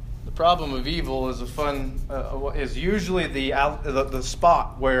 The problem of evil is usually the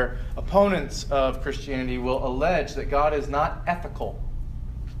spot where opponents of Christianity will allege that God is not ethical.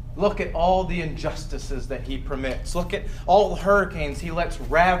 Look at all the injustices that he permits. Look at all the hurricanes he lets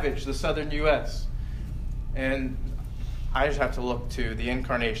ravage the southern U.S. And I just have to look to the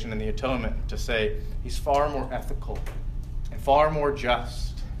incarnation and the atonement to say he's far more ethical and far more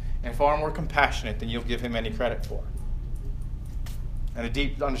just and far more compassionate than you'll give him any credit for. And a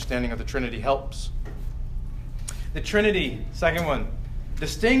deep understanding of the Trinity helps. The Trinity, second one,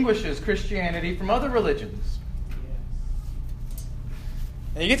 distinguishes Christianity from other religions.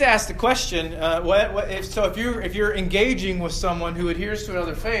 And you get to ask the question, if you're engaging with someone who adheres to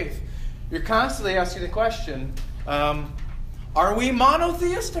another faith, you're constantly asking the question, are we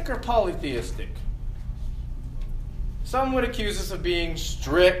monotheistic or polytheistic? Some would accuse us of being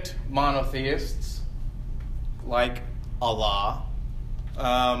strict monotheists, like Allah.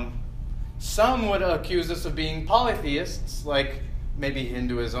 Some would accuse us of being polytheists, like maybe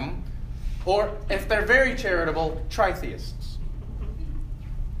Hinduism, or if they're very charitable, tritheists.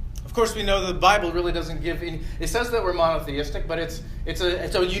 Of course, we know the Bible really doesn't give any. It says that we're monotheistic, but it's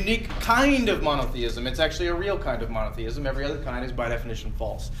a unique kind of monotheism. It's actually a real kind of monotheism. Every other kind is by definition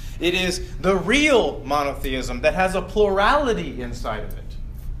false. It is the real monotheism that has a plurality inside of it.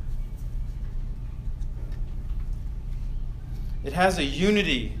 It has a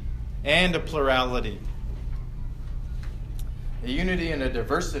unity and a plurality. A unity and a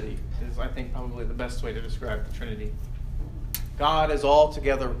diversity is, I think, probably the best way to describe the Trinity. God is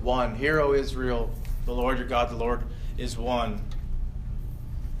altogether one. Hear, O Israel, the Lord your God, the Lord is one.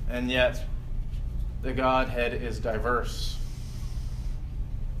 And yet, the Godhead is diverse.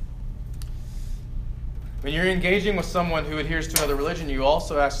 When you're engaging with someone who adheres to another religion, you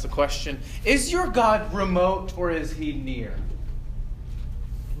also ask the question, is your God remote or is he near?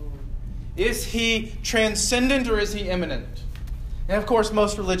 Is he transcendent or is he immanent? And of course,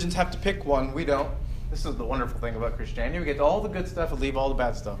 most religions have to pick one. We don't. This is the wonderful thing about Christianity. We get to all the good stuff and leave all the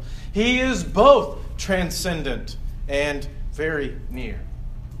bad stuff. He is both transcendent and very near.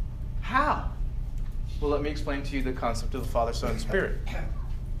 How? Well, let me explain to you the concept of the Father, Son, and Spirit.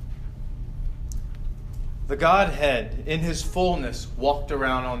 The Godhead in his fullness walked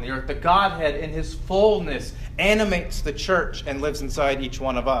around on the earth. The Godhead in his fullness animates the church and lives inside each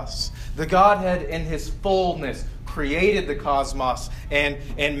one of us. The Godhead in his fullness created the cosmos and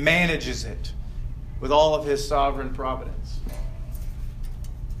manages it with all of his sovereign providence.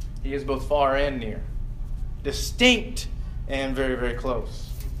 He is both far and near, distinct and very, very close.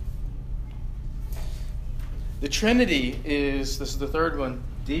 The Trinity is, this is the third one,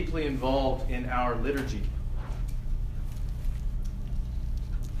 deeply involved in our liturgy.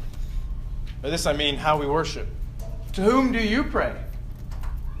 By this I mean how we worship. To whom do you pray?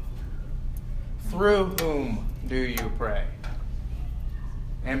 Through whom do you pray?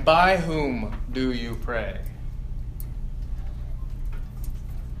 And by whom do you pray?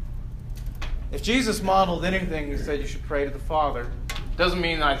 If Jesus modeled anything, he said you should pray to the Father. Doesn't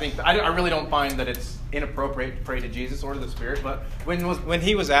mean I really don't find that it's inappropriate to pray to Jesus or to the Spirit. But when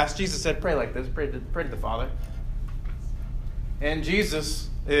he was asked, Jesus said, "Pray like this: pray to the Father." And Jesus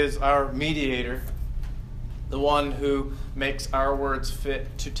is our mediator, the one who makes our words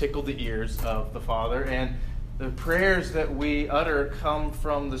fit to tickle the ears of the Father, and the prayers that we utter come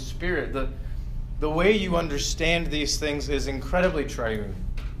from the Spirit. The way you understand these things is incredibly triune.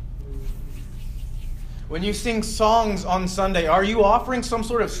 When you sing songs on Sunday, are you offering some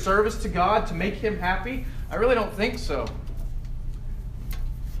sort of service to God to make Him happy? I really don't think so.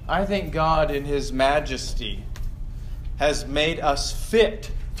 I think God in His majesty has made us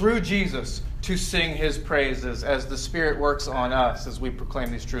fit through Jesus to sing His praises as the Spirit works on us as we proclaim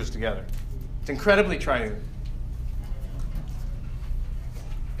these truths together. It's incredibly triune.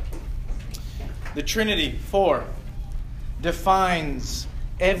 The Trinity, 4, defines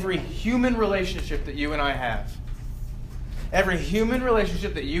every human relationship that you and I have. Every human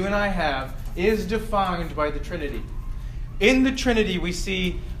relationship that you and I have is defined by the Trinity. In the Trinity, we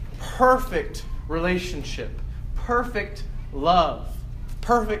see perfect relationship, perfect love,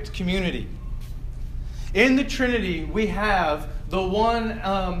 perfect community. In the Trinity, we have the one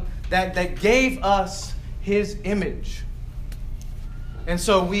that gave us His image. And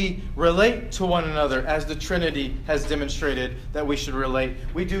so we relate to one another as the Trinity has demonstrated that we should relate.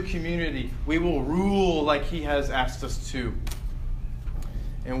 We do community. We will rule like He has asked us to.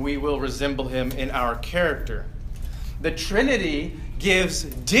 And we will resemble Him in our character. The Trinity gives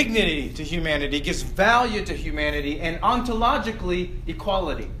dignity to humanity, gives value to humanity, and ontologically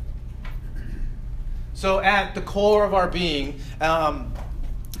equality. So at the core of our being,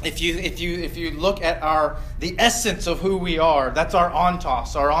 if you look at the essence of who we are, that's our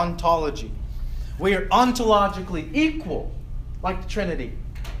ontos, our ontology. We are ontologically equal, like the Trinity.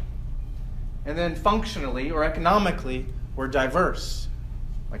 And then functionally or economically, we're diverse,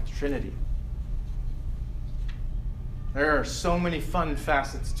 like the Trinity. There are so many fun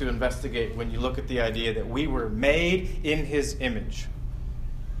facets to investigate when you look at the idea that we were made in His image.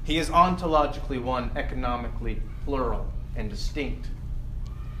 He is ontologically one, economically plural and distinct.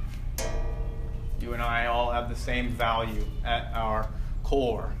 You and I all have the same value at our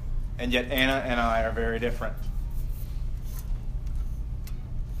core, and yet Anna and I are very different.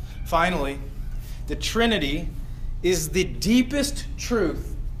 Finally, the Trinity is the deepest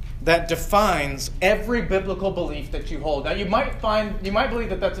truth that defines every biblical belief that you hold. Now, you might believe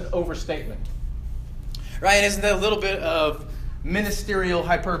that that's an overstatement, right? Isn't that a little bit of ministerial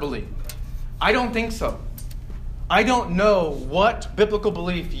hyperbole? I don't think so. I don't know what biblical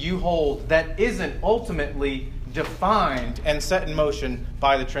belief you hold that isn't ultimately defined and set in motion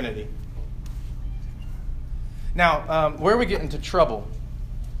by the Trinity. Now, where we get into trouble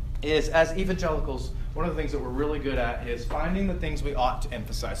is, as evangelicals, one of the things that we're really good at is finding the things we ought to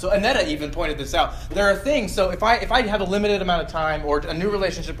emphasize. So Annetta even pointed this out. There are things, so if I have a limited amount of time or a new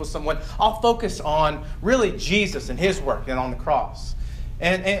relationship with someone, I'll focus on really Jesus and His work and on the cross.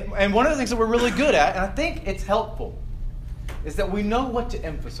 And one of the things that we're really good at, and I think it's helpful, is that we know what to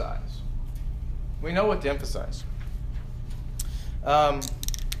emphasize. We know what to emphasize.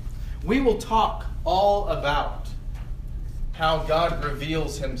 We will talk all about how God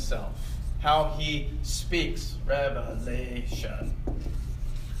reveals Himself, how He speaks, revelation.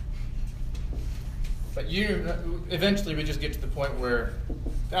 But eventually we just get to the point where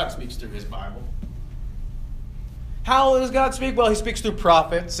God speaks through His Bible. How does God speak? Well, He speaks through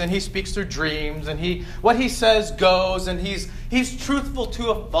prophets, and He speaks through dreams, and what He says goes, and He's truthful to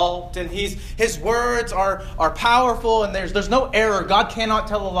a fault, and His words are powerful, and there's no error. God cannot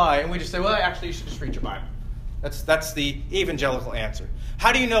tell a lie. And we just say, well, actually, you should just read your Bible. That's the evangelical answer.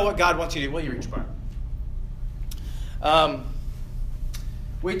 How do you know what God wants you to do? Well, you read your Bible.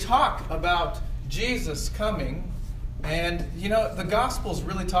 We talk about Jesus coming, and the Gospels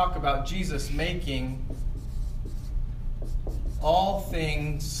really talk about Jesus making all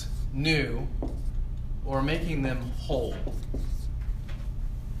things new, or making them whole.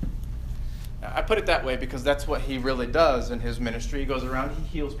 Now, I put it that way because that's what He really does in His ministry. He goes around, He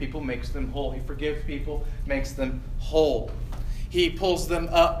heals people, makes them whole. He forgives people, makes them whole. He pulls them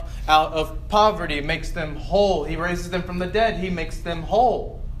up out of poverty, makes them whole. He raises them from the dead, He makes them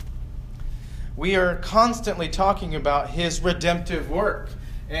whole. We are constantly talking about His redemptive work.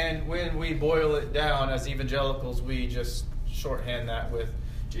 And when we boil it down as evangelicals, we just shorthand that with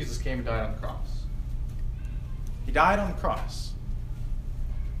Jesus came and died on the cross. He died on the cross.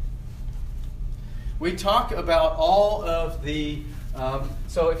 We talk about all of the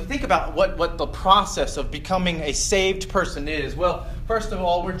so if you think about what the process of becoming a saved person is, well, first of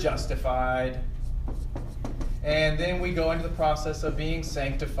all, we're justified. And then we go into the process of being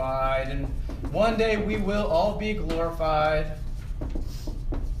sanctified. And one day we will all be glorified.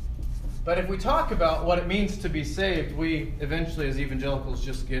 But if we talk about what it means to be saved, we eventually, as evangelicals,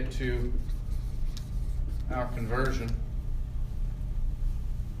 just get to our conversion.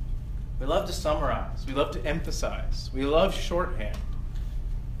 We love to summarize. We love to emphasize. We love shorthand.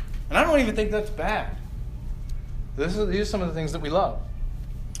 And I don't even think that's bad. These are some of the things that we love.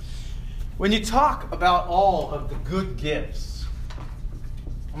 When you talk about all of the good gifts,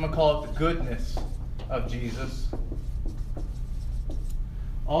 I'm going to call it the goodness of Jesus,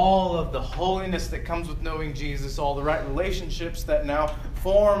 all of the holiness that comes with knowing Jesus, all the right relationships that now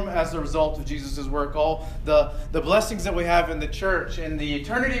form as a result of Jesus' work, all the blessings that we have in the church and the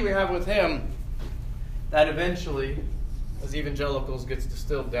eternity we have with Him, that eventually, as evangelicals, gets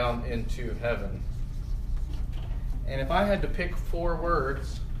distilled down into heaven. And if I had to pick 4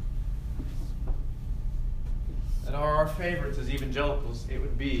 words that are our favorites as evangelicals, it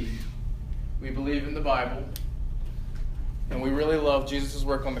would be, we believe in the Bible, and we really love Jesus'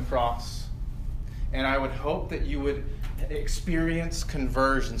 work on the cross. And I would hope that you would experience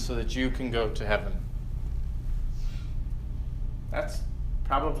conversion so that you can go to heaven. That's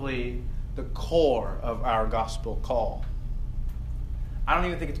probably the core of our gospel call. I don't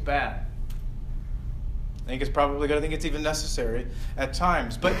even think it's bad. I think it's probably good. I think it's even necessary at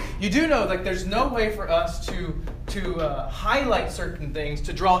times. But you do know, like, there's no way for us to highlight certain things,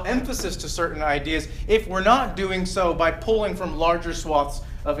 to draw emphasis to certain ideas, if we're not doing so by pulling from larger swaths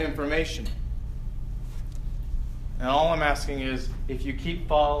of information. And all I'm asking is, if you keep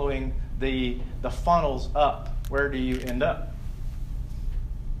following the funnels up, where do you end up?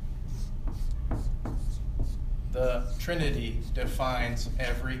 The Trinity defines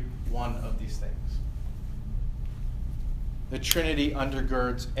every one of these things. The Trinity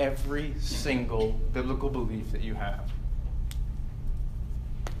undergirds every single biblical belief that you have.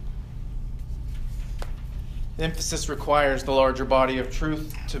 The emphasis requires the larger body of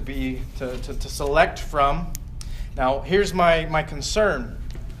truth to select from. Now, here's my concern.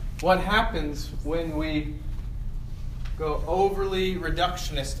 What happens when we go overly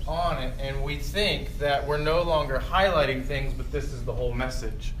reductionist on it and we think that we're no longer highlighting things, but this is the whole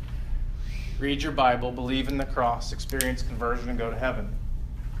message? Read your Bible, believe in the cross, experience conversion, and go to heaven.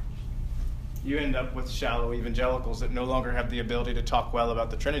 You end up with shallow evangelicals that no longer have the ability to talk well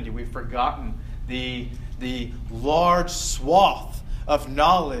about the Trinity. We've forgotten the large swath of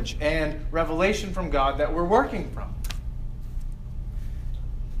knowledge and revelation from God that we're working from.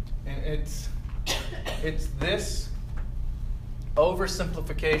 And it's this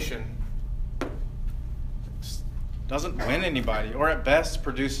oversimplification doesn't win anybody, or at best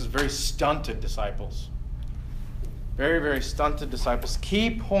produces very stunted disciples. Very, very stunted disciples.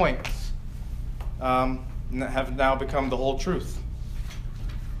 Key points have now become the whole truth.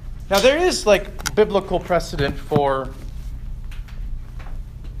 Now, there is biblical precedent for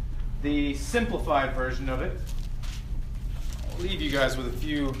the simplified version of it. I'll leave you guys with a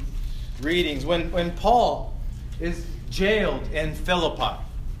few readings. When Paul is jailed in Philippi,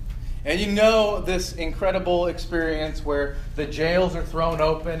 and you know this incredible experience where the jails are thrown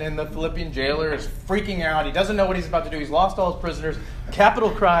open and the Philippian jailer is freaking out. He doesn't know what he's about to do. He's lost all his prisoners. Capital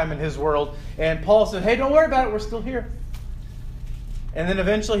crime in his world. And Paul says, hey, don't worry about it. We're still here. And then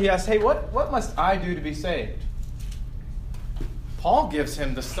eventually he asks, hey, what must I do to be saved? Paul gives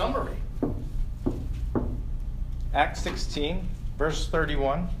him the summary. Acts 16, verse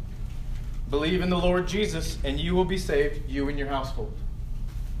 31. Believe in the Lord Jesus, and you will be saved, you and your household.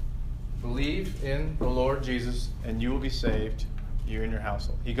 Believe in the Lord Jesus, and you will be saved, you and your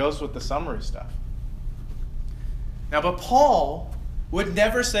household. He goes with the summary stuff. Now, but Paul would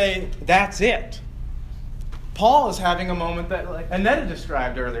never say, that's it. Paul is having a moment that Annetta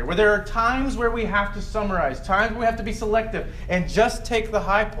described earlier, where there are times where we have to summarize, times where we have to be selective, and just take the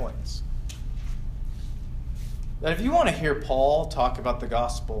high points. That if you want to hear Paul talk about the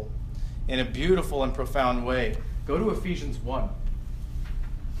gospel in a beautiful and profound way, go to Ephesians 1.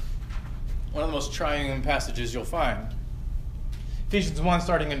 One of the most trying passages you'll find. Ephesians 1,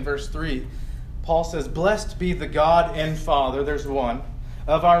 starting in verse 3, Paul says, blessed be the God and Father, there's one,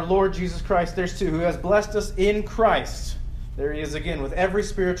 of our Lord Jesus Christ, there's two, who has blessed us in Christ. There he is again, with every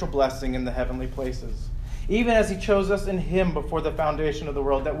spiritual blessing in the heavenly places. Even as he chose us in him before the foundation of the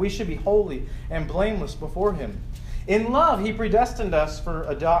world, that we should be holy and blameless before him. In love, he predestined us for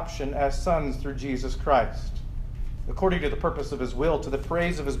adoption as sons through Jesus Christ, according to the purpose of his will, to the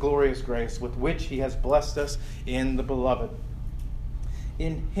praise of his glorious grace, with which he has blessed us in the beloved.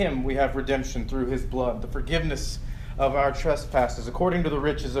 In him we have redemption through his blood, the forgiveness of our trespasses, according to the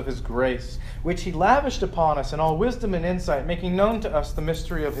riches of his grace, which he lavished upon us in all wisdom and insight, making known to us the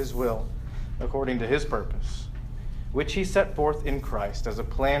mystery of his will, according to his purpose, which he set forth in Christ as a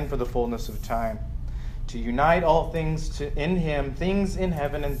plan for the fullness of time, to unite all things in him, things in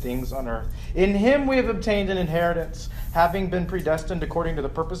heaven and things on earth. In him we have obtained an inheritance, having been predestined according to the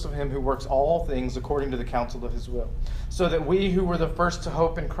purpose of him who works all things according to the counsel of his will, so that we who were the first to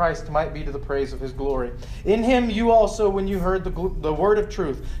hope in Christ might be to the praise of his glory. In him you also, when you heard the word of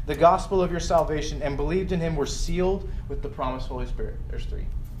truth, the gospel of your salvation, and believed in him, were sealed with the promised Holy Spirit. There's 3.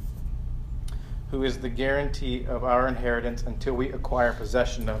 Who is the guarantee of our inheritance until we acquire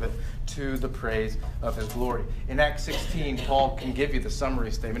possession of it, to the praise of his glory. In Acts 16, Paul can give you the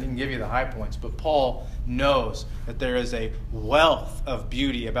summary statement. He can give you the high points. But Paul knows that there is a wealth of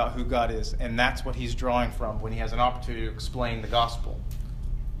beauty about who God is. And that's what he's drawing from when he has an opportunity to explain the gospel.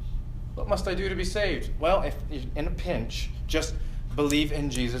 What must I do to be saved? Well, if in a pinch, just believe in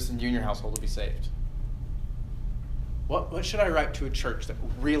Jesus and you and your household will be saved. What should I write to a church that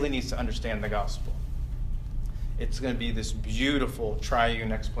really needs to understand the gospel? It's going to be this beautiful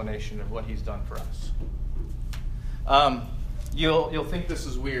triune explanation of what he's done for us. You'll think this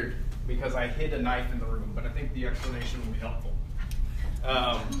is weird because I hid a knife in the room, but I think the explanation will be helpful.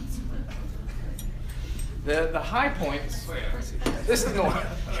 The high points. This is the one.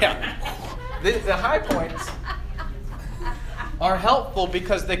 Yeah. The high points are helpful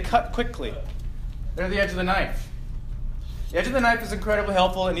because they cut quickly. They're the edge of the knife. The edge of the knife is incredibly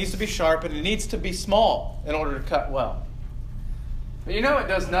helpful. It needs to be sharp, and it needs to be small in order to cut well. But you know it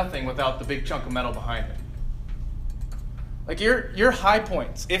does nothing without the big chunk of metal behind it. Like your high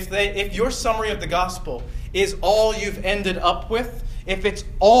points, if your summary of the gospel is all you've ended up with, if it's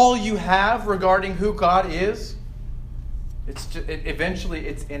all you have regarding who God is, eventually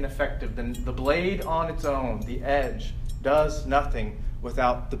it's ineffective. Then the blade on its own, the edge, does nothing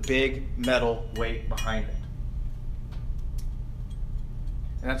without the big metal weight behind it.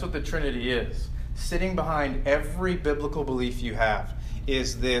 And that's what the Trinity is. Sitting behind every biblical belief you have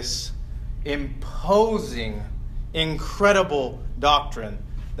is this imposing, incredible doctrine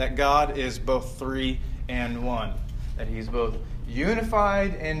that God is both 3 and 1. That he's both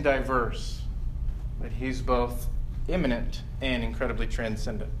unified and diverse. That he's both immanent and incredibly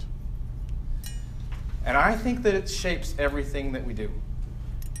transcendent. And I think that it shapes everything that we do.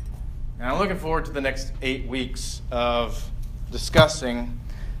 And I'm looking forward to the next 8 weeks of discussing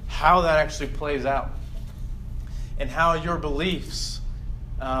how that actually plays out and how your beliefs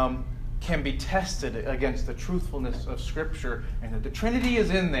can be tested against the truthfulness of Scripture, and that the Trinity is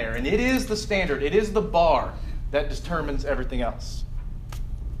in there, and it is the standard, it is the bar that determines everything else.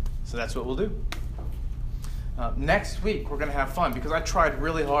 So that's what we'll do. Next week, we're going to have fun, because I tried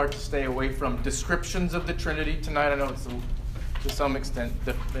really hard to stay away from descriptions of the Trinity tonight. I know it's to some extent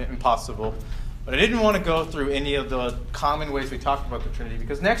impossible. But I didn't want to go through any of the common ways we talked about the Trinity,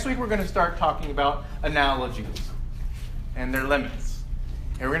 because next week we're going to start talking about analogies and their limits.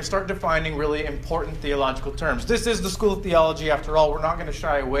 And we're going to start defining really important theological terms. This is the school of theology, after all. We're not going to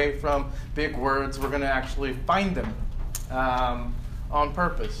shy away from big words. We're going to actually find them on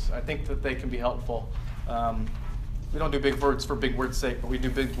purpose. I think that they can be helpful. We don't do big words for big words' sake, but we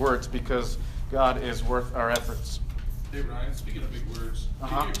do big words because God is worth our efforts. Hey, Ryan, speaking of big words,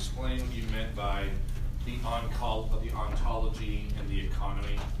 can you explain what you meant by the ontology and the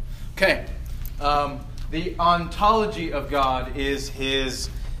economy? Okay. The ontology of God is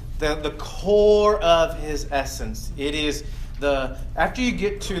the core of his essence. It is after you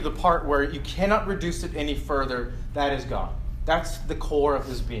get to the part where you cannot reduce it any further, that is God. That's the core of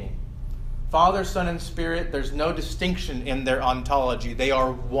his being. Father, Son, and Spirit, there's no distinction in their ontology. They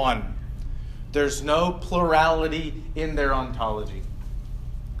are one. There's no plurality in their ontology.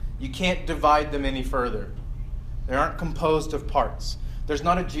 You can't divide them any further. They aren't composed of parts. There's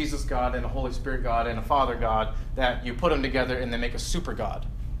not a Jesus God and a Holy Spirit God and a Father God that you put them together and they make a super God.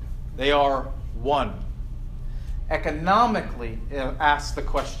 They are one. Economically, ask the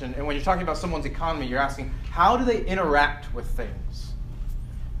question, and when you're talking about someone's economy, you're asking, how do they interact with things?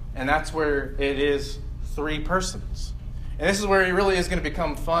 And that's where it is 3 persons. And this is where it really is going to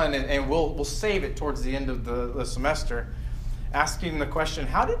become fun, and we'll save it towards the end of the semester, asking the question,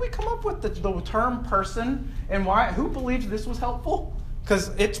 how did we come up with the term person, and why? Who believed this was helpful? Because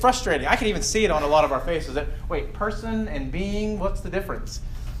it's frustrating. I can even see it on a lot of our faces. Wait, person and being, what's the difference?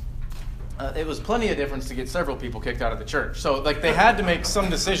 It was plenty of difference to get several people kicked out of the church. So they had to make some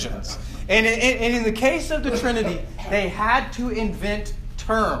decisions. And in the case of the Trinity, they had to invent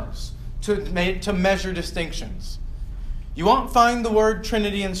terms to measure distinctions. You won't find the word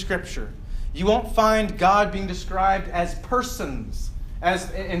Trinity in Scripture. You won't find God being described as persons,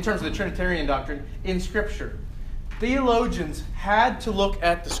 as in terms of the Trinitarian doctrine, in Scripture. Theologians had to look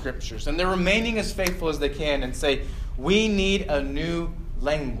at the Scriptures, and they're remaining as faithful as they can and say, we need a new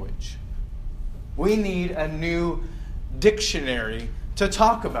language. We need a new dictionary to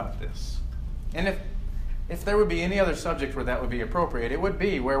talk about this. And if there would be any other subject where that would be appropriate, it would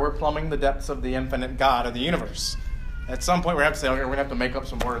be where we're plumbing the depths of the infinite God of the universe. At some point, we're going to have to say, okay, we're going to have to make up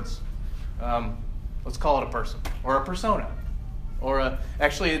some words. Let's call it a person or a persona. Or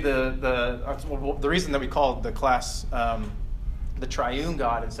actually, the reason that we call the class the triune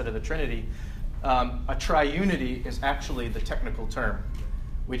God instead of the Trinity, a triunity is actually the technical term.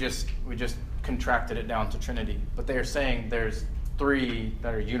 We just contracted it down to Trinity. But they are saying there's three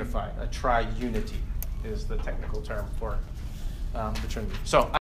that are unified. A triunity is the technical term for the Trinity. So